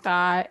stuff like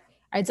that,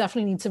 I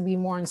definitely need to be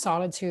more in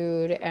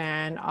solitude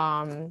and,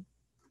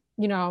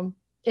 you know,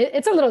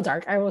 it's a little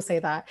dark. I will say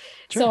that.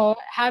 Sure. So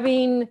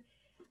having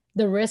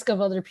the risk of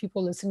other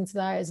people listening to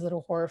that is a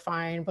little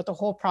horrifying, but the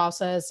whole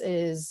process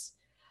is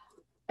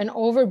an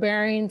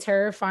overbearing,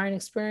 terrifying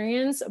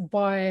experience,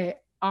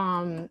 but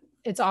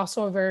it's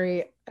also a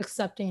very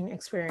accepting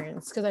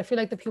experience because I feel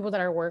like the people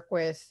that I work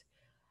with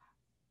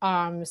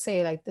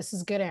say like, this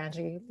is good,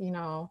 Angie, you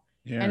know.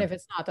 Yeah. And if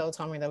it's not, they'll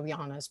tell me, they'll be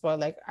honest. But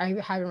like, I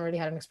haven't really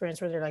had an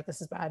experience where they're like,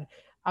 this is bad.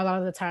 A lot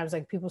of the times,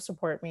 like people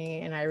support me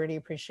and I really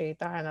appreciate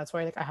that. And that's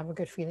why like I have a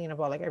good feeling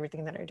about like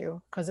everything that I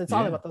do because it's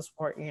all Yeah. about the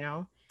support, you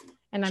know,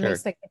 and that Sure.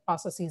 makes like the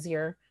process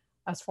easier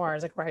as far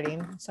as like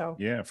writing. So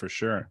Yeah, for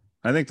sure.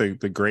 I think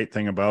the great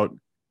thing about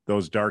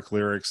those dark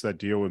lyrics that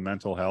deal with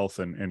mental health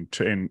and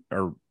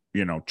are,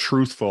 you know,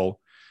 truthful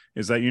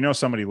is that, you know,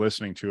 somebody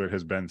listening to it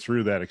has been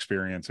through that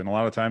experience. And a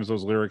lot of times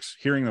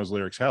hearing those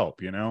lyrics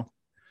help, you know?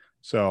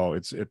 So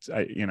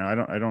I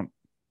don't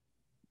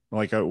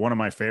like one of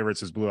my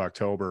favorites is Blue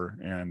October.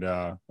 And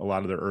a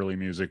lot of their early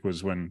music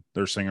was when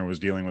their singer was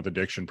dealing with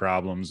addiction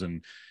problems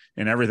and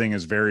everything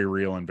is very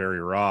real and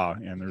very raw.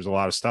 And there's a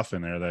lot of stuff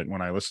in there that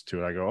when I listen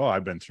to it, I go, oh,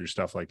 I've been through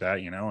stuff like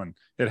that, you know, and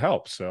it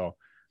helps. So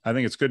I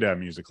think it's good to have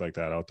music like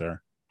that out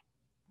there.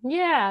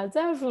 yeah,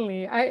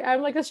 definitely.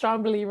 I'm like a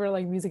strong believer in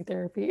like music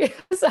therapy.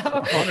 So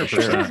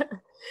 100%.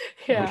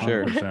 yeah. For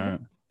sure.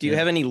 100%. Do you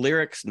have any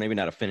lyrics, maybe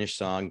not a finished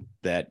song,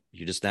 that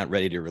you're just not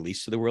ready to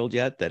release to the world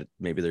yet, that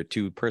maybe they're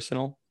too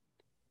personal,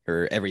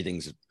 or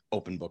everything's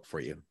open book for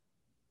you?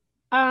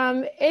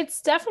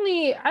 It's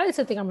definitely, I like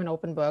to think I'm an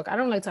open book. I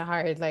don't like to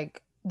hide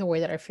like the way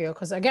that I feel.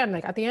 Cause again,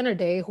 like at the end of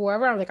the day,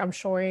 whoever I'm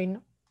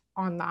showing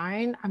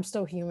online, I'm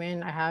still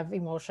human. I have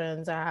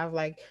emotions. I have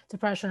like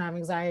depression, I have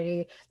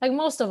anxiety. Like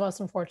most of us,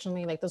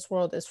 unfortunately, like this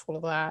world is full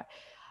of that.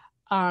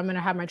 And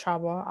I have my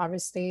trauma,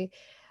 obviously.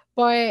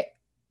 But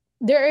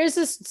there is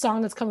this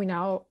song that's coming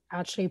out.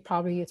 Actually, it's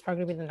probably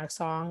gonna be the next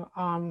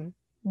song.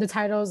 The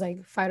title is like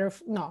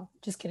no,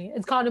 just kidding.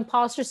 It's called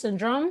Imposter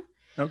Syndrome.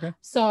 Okay.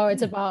 So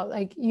it's about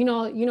like, you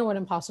know what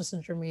imposter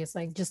syndrome is,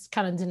 like just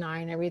kind of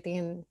denying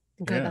everything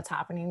good that's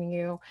happening to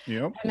you.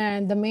 Yep. And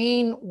then the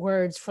main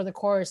words for the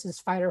chorus is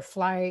fight or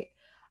flight.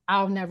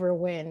 I'll never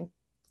win.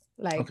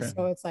 Like,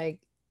 so it's like,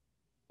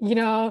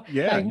 no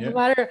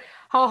matter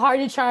how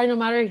hard you try, no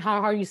matter how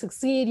hard you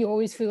succeed, you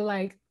always feel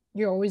like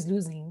you're always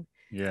losing.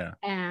 Yeah.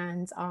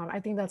 And I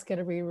think that's going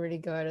to be really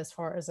good as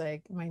far as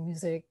like my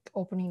music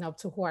opening up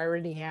to who I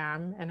really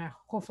am. And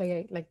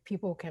hopefully like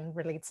people can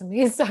relate to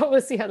me. So we'll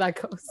see how that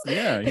goes.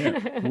 Yeah.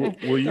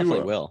 Will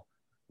you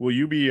will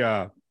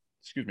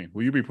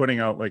you be putting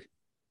out like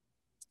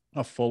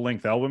a full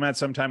length album at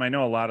some time? I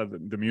know a lot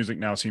of the music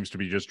now seems to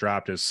be just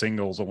dropped as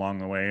singles along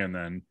the way. And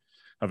then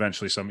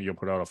eventually you'll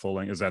put out a full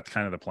length. Is that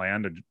kind of the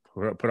plan,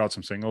 to put out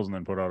some singles and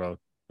then put out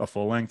a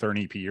full length or an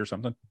EP or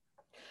something?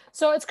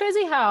 So it's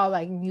crazy how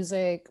like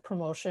music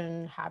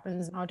promotion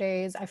happens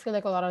nowadays. I feel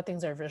like a lot of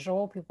things are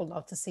visual. People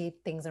love to see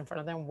things in front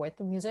of them with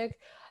the music.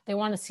 They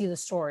want to see the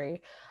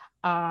story.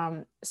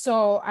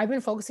 So I've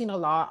been focusing a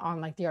lot on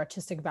like the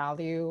artistic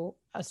value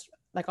as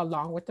like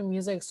along with the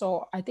music.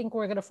 So I think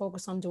we're gonna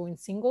focus on doing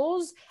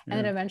singles, and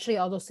then eventually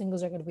all those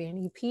singles are gonna be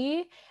an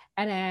EP.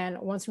 And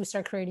then once we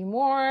start creating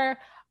more,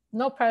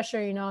 no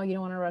pressure, you don't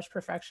want to rush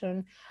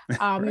perfection.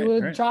 We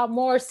would drop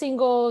more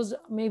singles,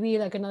 maybe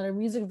like another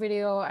music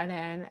video, and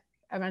then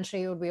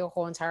eventually it would be a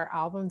whole entire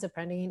album,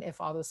 depending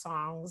if all the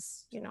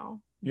songs,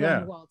 go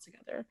well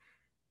together.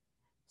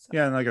 So.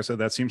 Yeah, and like I said,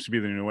 that seems to be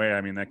the new way. I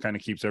mean, that kind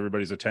of keeps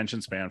everybody's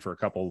attention span for a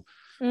couple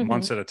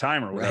months at a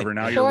time or whatever.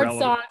 Now you're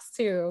relevant. Songs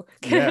too.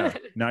 Yeah,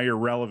 now you're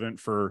relevant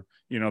for,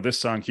 this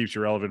song keeps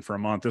you relevant for a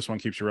month. This one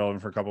keeps you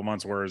relevant for a couple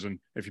months. Whereas,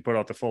 if you put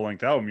out the full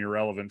length album, you're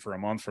relevant for a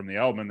month from the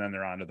album, and then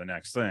they're on to the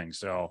next thing.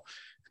 So,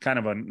 it's kind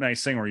of a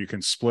nice thing where you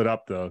can split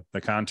up the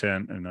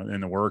content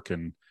and the work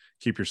and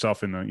keep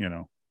yourself in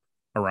the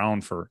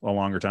around for a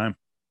longer time.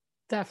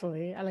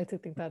 Definitely, I like to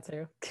think that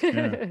too.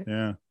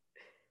 Yeah.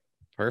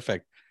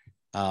 Perfect.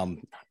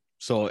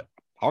 So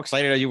how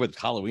excited are you with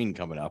Halloween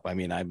coming up? I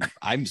mean,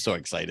 I'm so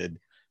excited.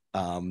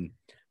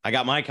 I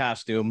got my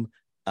costume.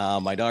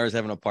 My daughter's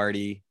having a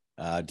party.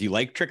 Do you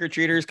like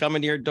trick-or-treaters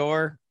coming to your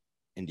door?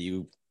 And do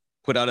you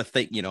put out a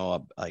thing,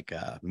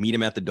 meet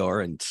them at the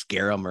door and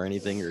scare them or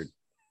anything? Or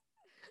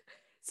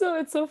so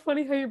it's so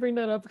funny how you bring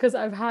that up, because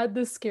I've had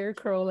this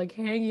scarecrow like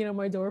hanging on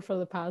my door for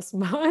the past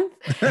month.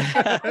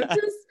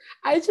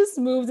 I just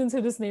moved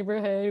into this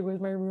neighborhood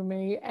with my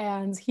roommate,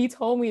 and he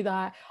told me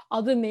that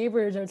all the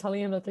neighbors are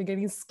telling him that they're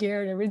getting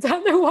scared every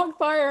time they walk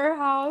by our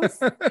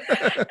house. And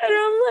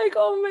I'm like,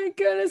 oh my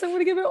goodness, I'm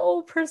going to give an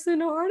old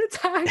person a heart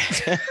attack.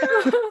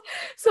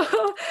 So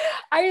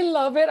I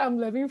love it. I'm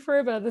living for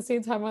it, but at the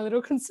same time, I'm a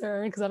little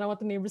concerned because I don't want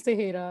the neighbors to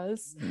hate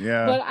us.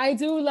 Yeah. But I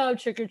do love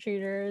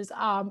trick-or-treaters.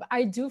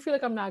 I do feel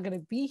like I'm not going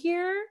to be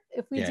here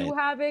if we do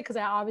have it, because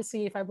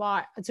obviously if I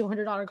bought a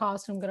 $200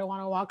 costume, I'm going to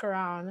want to walk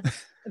around.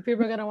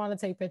 People are going to want to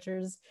take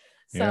pictures.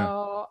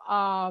 So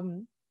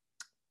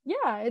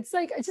it's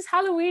like, it's just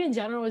Halloween in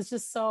general is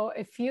just so,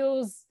 it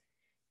feels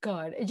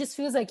good. It just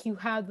feels like you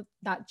have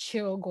that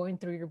chill going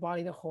through your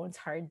body the whole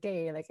entire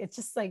day. Like, it's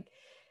just like,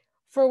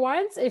 for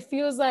once, it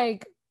feels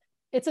like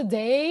it's a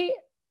day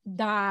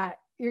that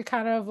you're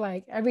kind of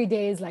like, every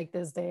day is like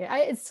this day.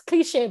 It's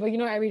cliche, but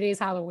every day is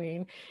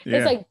Halloween. Yeah.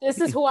 It's like, this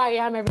is who I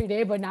am every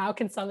day, but now I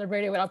can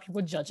celebrate it without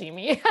people judging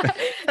me.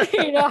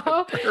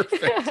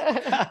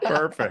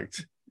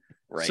 Perfect.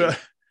 Right.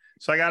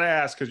 So I got to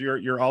ask, because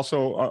you're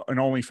also an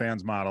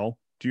OnlyFans model.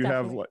 Do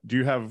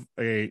you have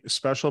a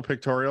special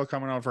pictorial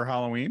coming out for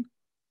Halloween?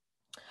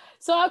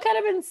 So I've kind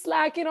of been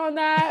slacking on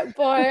that,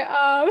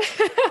 but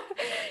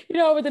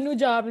with the new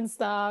job and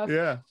stuff.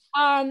 Yeah.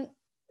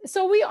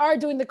 So we are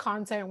doing the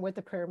content with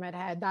the Pyramid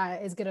Head.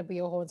 That is going to be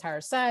a whole entire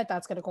set.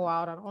 That's going to go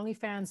out on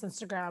OnlyFans,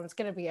 Instagram. It's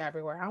going to be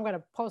everywhere. I'm going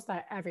to post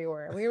that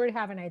everywhere. We already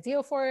have an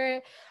idea for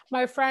it.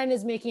 My friend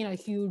is making a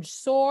huge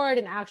sword,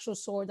 an actual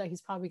sword that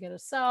he's probably going to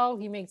sell.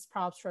 He makes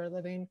props for a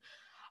living.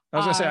 I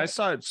was going to say, I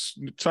saw it.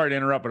 Sorry to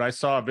interrupt, but I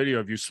saw a video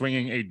of you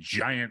swinging a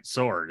giant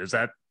sword. Is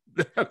that?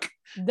 Okay.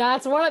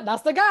 That's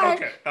the guy.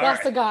 Okay.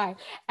 That's the guy.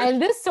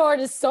 And this sword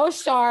is so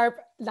sharp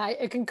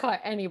that it can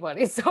cut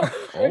anybody. So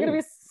we're going to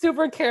be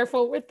super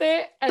careful with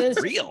it. And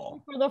it's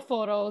real for the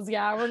photos.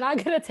 Yeah, we're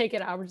not going to take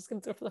it out. We're just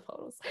going to do it for the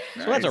photos.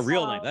 So that's a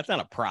real thing. That's not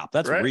a prop.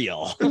 That's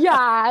real.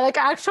 Yeah, like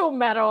actual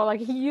metal. Like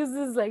he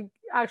uses like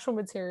actual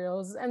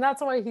materials. And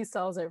that's why he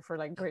sells it for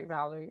like great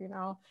value,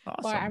 Awesome.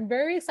 But I'm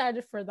very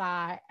excited for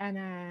that. And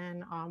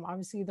then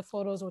obviously the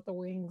photos with the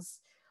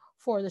wings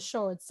for the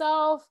show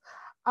itself.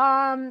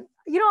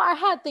 I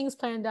had things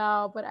planned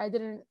out, but I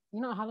didn't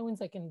Halloween's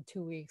like in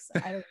 2 weeks.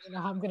 I don't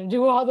know how I'm gonna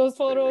do all those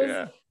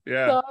photos.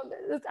 Yeah. So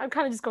I'm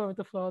kind of just going with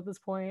the flow at this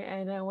point,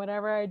 and then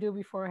whatever I do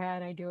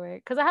beforehand, I do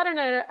it. Because I had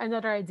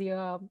another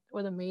idea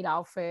with a maid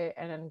outfit,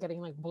 and then getting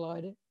like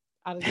blood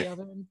out of the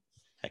oven.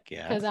 Heck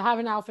yeah. Because I have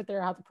an outfit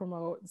there I have to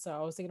promote, so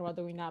I was thinking about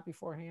doing that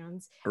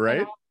beforehand. Right.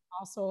 And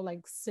also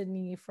like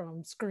Sydney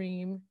from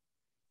Scream.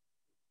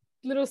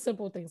 Little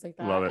simple things like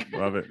that.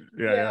 Love it.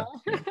 Yeah.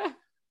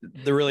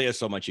 There really is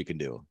so much you can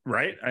do.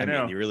 Right. I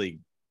know. mean, you really,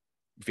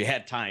 if you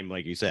had time,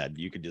 like you said,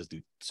 you could just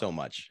do so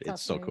much.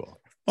 It's so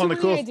cool. Too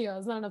many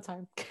ideas, not enough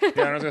time.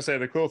 Yeah, I was gonna say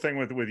the cool thing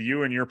with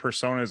you and your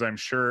personas, I'm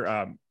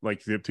sure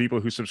like the people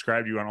who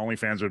subscribe to you on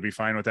OnlyFans would be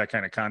fine with that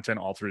kind of content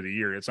all through the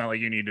year. It's not like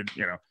you need to,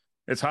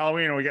 it's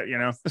Halloween and we got,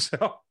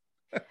 so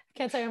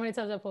Can't tell you how many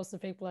times I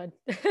posted fake blood.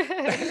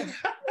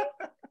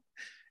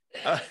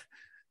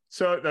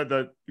 So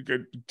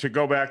to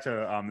go back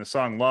to the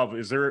song "Love,"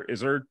 is there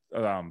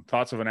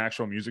thoughts of an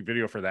actual music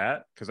video for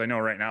that? Because I know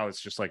right now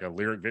it's just like a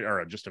lyric video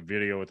or just a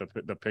video with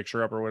the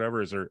picture up or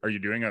whatever. Are you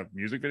doing a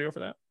music video for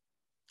that?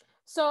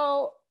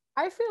 So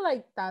I feel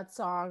like that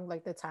song,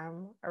 like the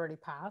time already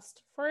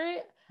passed for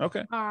it.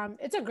 Okay.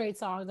 It's a great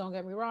song. Don't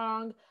get me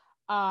wrong.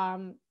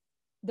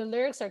 The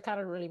lyrics are kind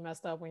of really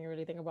messed up when you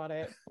really think about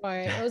it,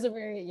 but it was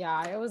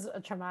it was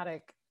a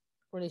traumatic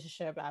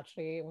relationship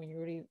actually when you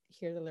really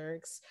hear the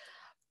lyrics.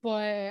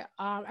 But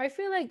I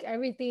feel like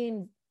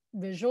everything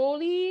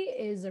visually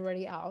is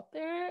already out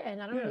there,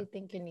 and I don't really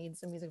think it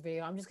needs a music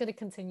video. I'm just gonna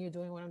continue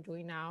doing what I'm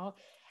doing now,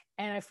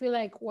 and I feel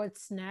like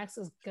what's next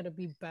is gonna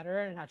be better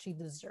and actually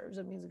deserves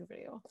a music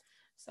video.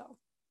 So,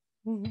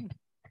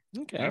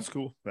 okay, that's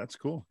cool.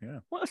 Yeah.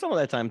 Well, some of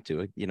that time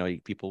too.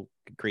 People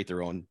create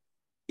their own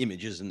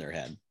images in their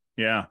head.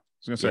 Yeah, I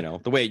was gonna say,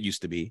 the way it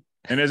used to be.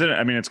 And isn't it?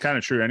 I mean, it's kind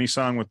of true. Any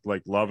song with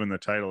like love in the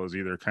title is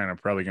either kind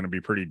of probably going to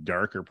be pretty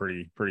dark or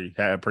pretty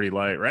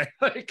light, right?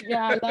 Like,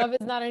 yeah, love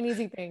is not an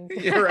easy thing.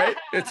 You're right.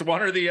 It's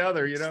one or the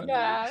other,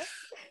 Yeah.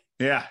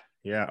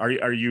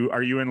 Are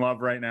you in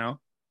love right now?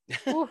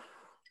 Oof.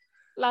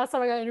 Last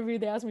time I got interviewed,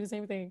 they asked me the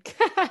same thing.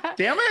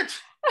 Damn it!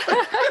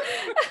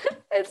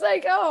 It's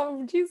like,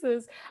 oh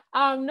Jesus.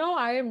 No,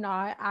 I am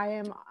not. I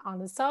am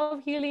on a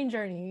self-healing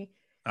journey.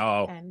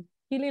 Oh. And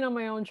healing on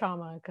my own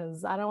trauma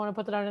because I don't want to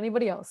put it on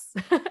anybody else.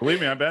 Believe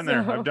me, I've been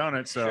there. I've done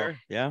it. So sure.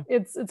 Yeah,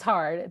 it's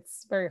hard.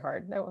 It's very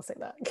hard. I will say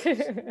that.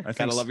 I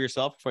gotta love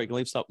yourself before you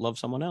can love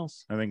someone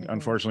else. I think,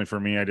 unfortunately for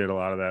me, I did a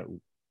lot of that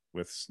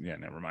with. Yeah,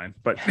 never mind.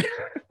 But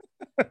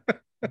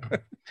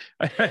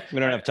we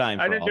don't have time.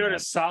 I didn't do it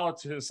as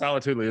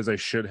solitudely as I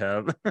should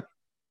have.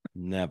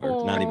 Never,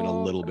 not even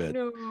a little bit.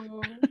 No.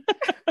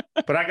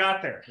 But I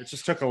got there. It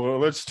just took a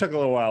little. It just took a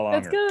little while longer.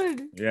 That's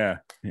good. Yeah.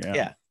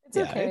 It's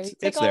okay.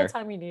 Take all the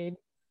time you need.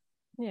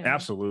 Yeah.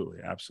 Absolutely.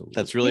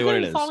 That's really what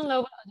it is. Fall in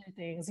love with other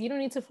things. You don't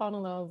need to fall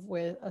in love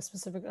with a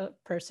specific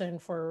person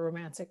for a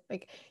romantic.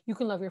 Like you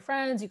can love your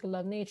friends, you can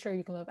love nature,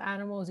 you can love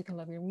animals, you can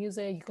love your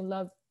music, you can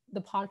love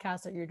the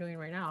podcast that you're doing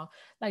right now.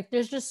 Like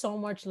there's just so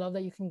much love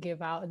that you can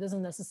give out. It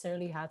doesn't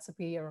necessarily have to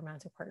be a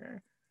romantic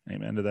partner.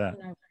 Amen to that.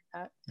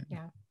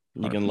 Yeah.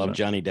 You can love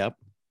Johnny Depp.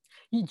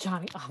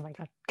 Johnny, oh my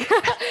God.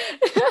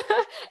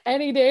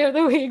 Any day of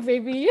the week,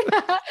 baby.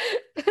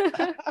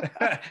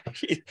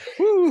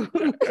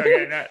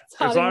 Okay,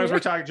 as long as we're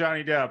talking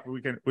Johnny Depp,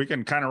 we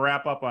can kind of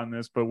wrap up on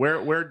this. But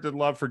where did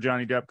love for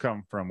Johnny Depp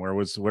come from? Where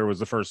was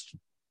the first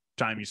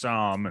time you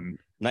saw him? And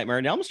Nightmare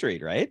on Elm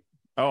Street, right?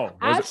 Oh,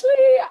 actually,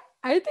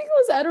 I think it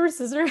was Edward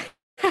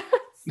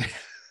Scissorhands.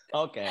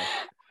 Okay.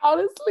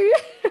 Honestly.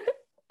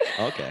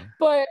 Okay.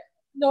 But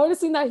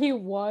noticing that he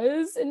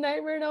was in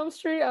Nightmare on Elm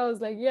Street, I was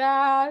like,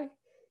 yeah,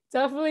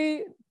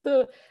 definitely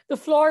the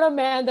Florida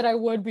man that I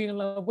would be in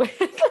love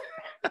with.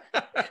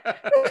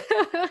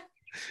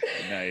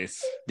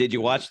 Nice. Did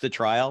you watch the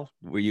trial?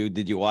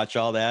 Did you watch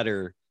all that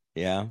or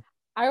yeah?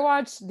 I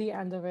watched the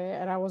end of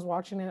it and I was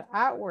watching it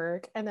at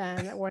work. And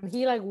then when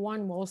he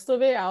won most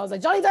of it, I was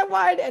like, Johnny Depp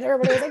won. And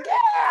everybody was like,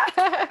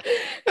 yeah.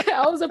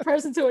 I was the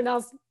person to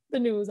announce the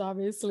news,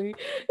 obviously.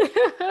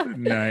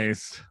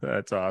 Nice.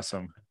 That's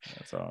awesome.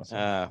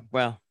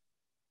 Well,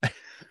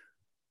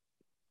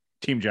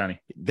 Team Johnny.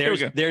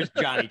 There's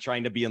Johnny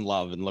trying to be in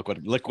love, and look what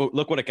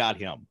it got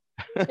him.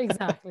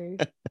 Exactly.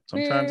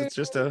 Sometimes it's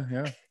just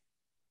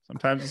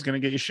sometimes it's gonna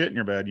get you shit in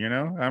your bed,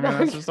 I mean,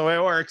 that's just the way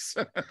it works.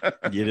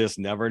 You just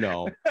never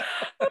know.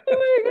 Oh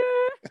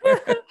my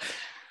God.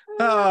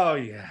 Oh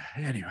yeah.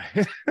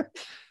 Anyway.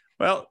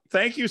 Well,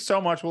 thank you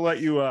so much. We'll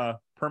let you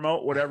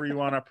promote whatever you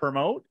want to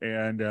promote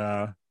and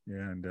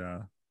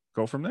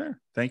go from there.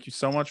 Thank you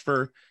so much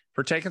for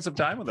taking some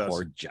time with us.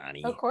 Poor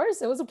Johnny. Of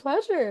course, it was a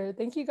pleasure.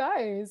 Thank you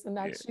guys, and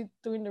actually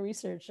doing the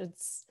research.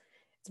 It's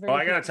very.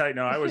 I gotta tell you,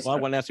 I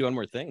want to ask you one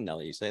more thing. Now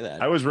that you say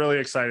that, I was really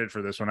excited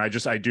for this one. I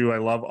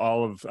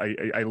love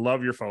I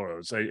love your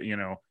photos.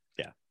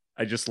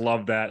 I just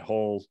love that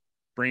whole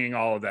bringing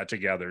all of that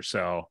together.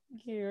 So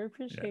thank you. I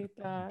appreciate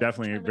that.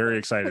 Definitely very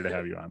excited to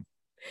have you on.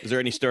 Is there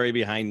any story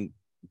behind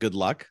Good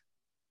Luck?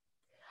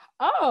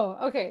 Oh,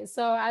 okay.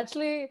 So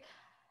actually,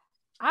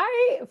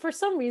 for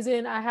some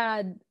reason I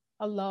had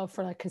a love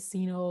for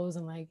casinos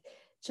and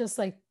just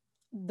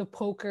the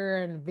poker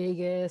and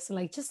Vegas and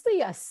like just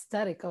the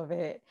aesthetic of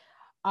it,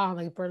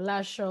 like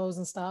burlesque shows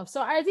and stuff.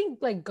 So I think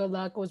like Good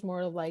Luck was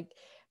more of like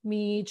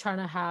me trying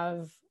to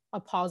have a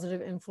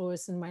positive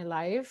influence in my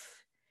life,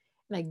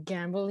 like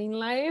gambling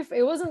life.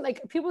 It wasn't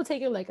like people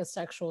take it like a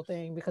sexual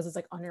thing because it's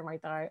like under my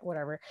thigh,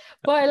 whatever.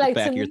 But like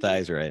back of your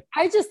thighs, right?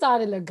 I just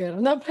thought it looked good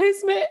on that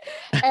placement,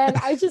 and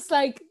I just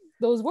like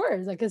those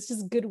words. Like it's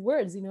just good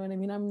words, you know what I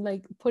mean? I'm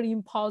like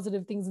putting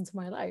positive things into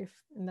my life,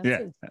 and that's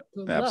it.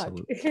 Good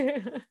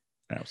absolutely. luck.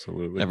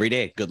 Absolutely. Every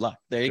day. Good luck.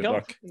 There you Good go.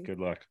 luck. Good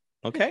luck.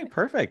 Okay,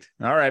 perfect.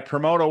 All right,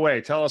 promote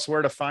away. Tell us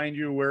where to find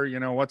you, where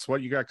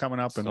what you got coming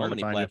up, and So where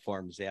many to find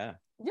platforms. Yeah.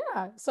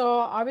 Yeah. So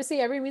obviously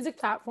every music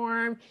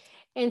platform,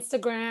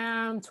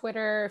 Instagram,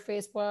 Twitter,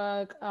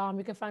 Facebook.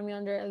 You can find me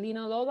under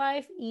Elina Low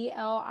Life,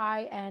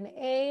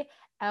 ELINALO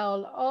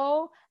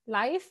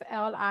Life,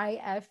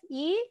 LIFE.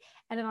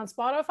 And then on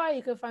Spotify,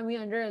 you can find me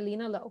under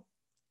Elina Low.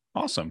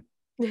 Awesome.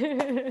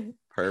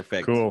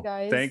 Perfect. Cool.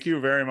 Guys. Thank you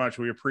very much.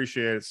 We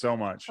appreciate it so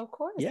much. Of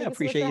course. Yeah, Thank you so much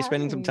appreciate for you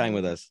spending having some time me.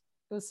 with us.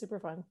 It was super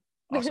fun.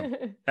 Awesome.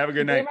 Have a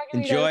good night.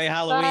 Enjoy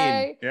Halloween.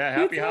 Bye. Yeah,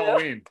 You happy too.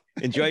 Halloween.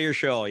 Enjoy your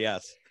show.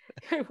 Yes.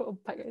 Well,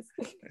 bye, guys.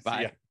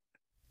 Bye. ya.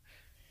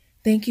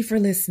 Thank you for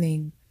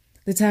listening.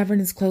 The tavern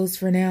is closed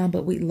for now,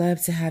 but we'd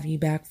love to have you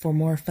back for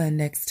more fun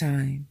next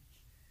time.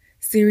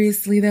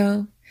 Seriously,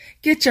 though,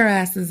 get your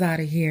asses out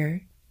of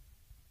here.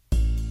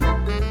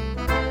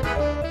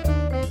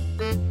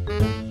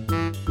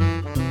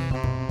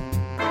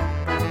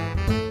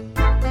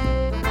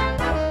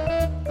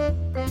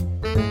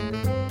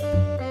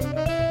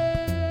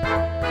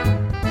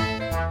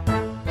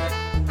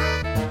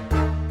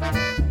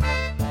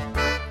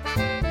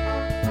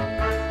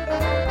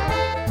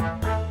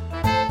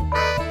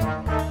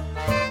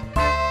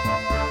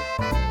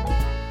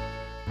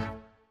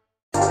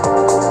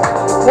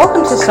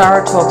 Welcome to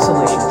Sarah Talk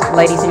Solutions.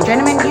 Ladies and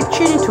gentlemen, you've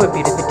tuned into a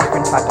bit of a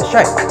different type of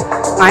show.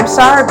 I'm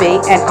Sarah B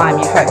and I'm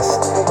your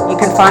host. You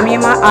can find me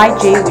on my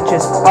IG, which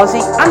is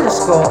Aussie_Sarah_LA.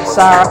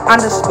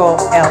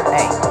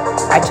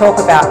 I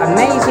talk about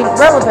amazing,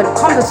 relevant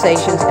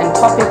conversations and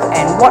topics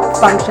and what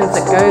functions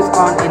that goes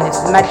on in this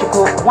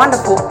magical,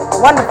 wonderful,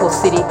 wonderful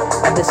city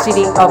of the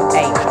City of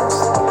Angels.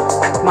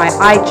 My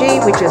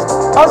IG, which is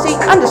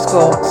Aussie_Sarah_LA.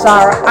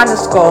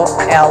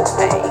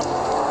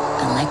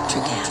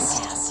 Electric acid.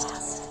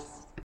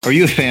 Are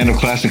you a fan of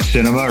classic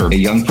cinema or a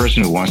young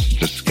person who wants to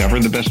discover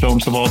the best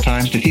films of all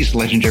time? Do these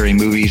legendary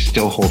movies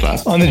still hold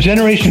up? On the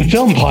Generation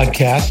Film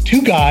podcast,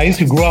 two guys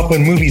who grew up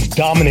when movies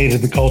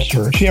dominated the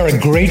culture share a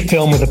great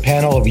film with a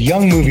panel of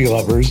young movie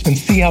lovers and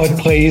see how it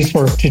plays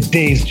for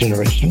today's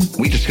generation.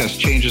 We discuss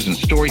changes in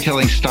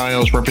storytelling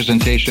styles,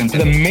 representation,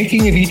 The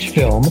making of each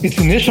film, its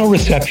initial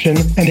reception,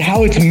 and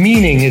how its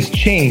meaning has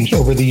changed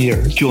over the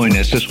years. Join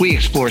us as we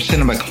explore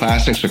cinema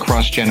classics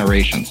across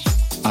generations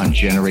on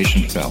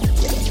Generation Film.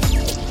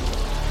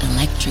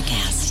 Electric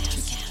acid.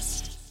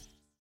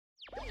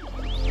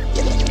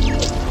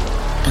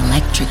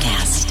 Electric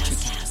acid.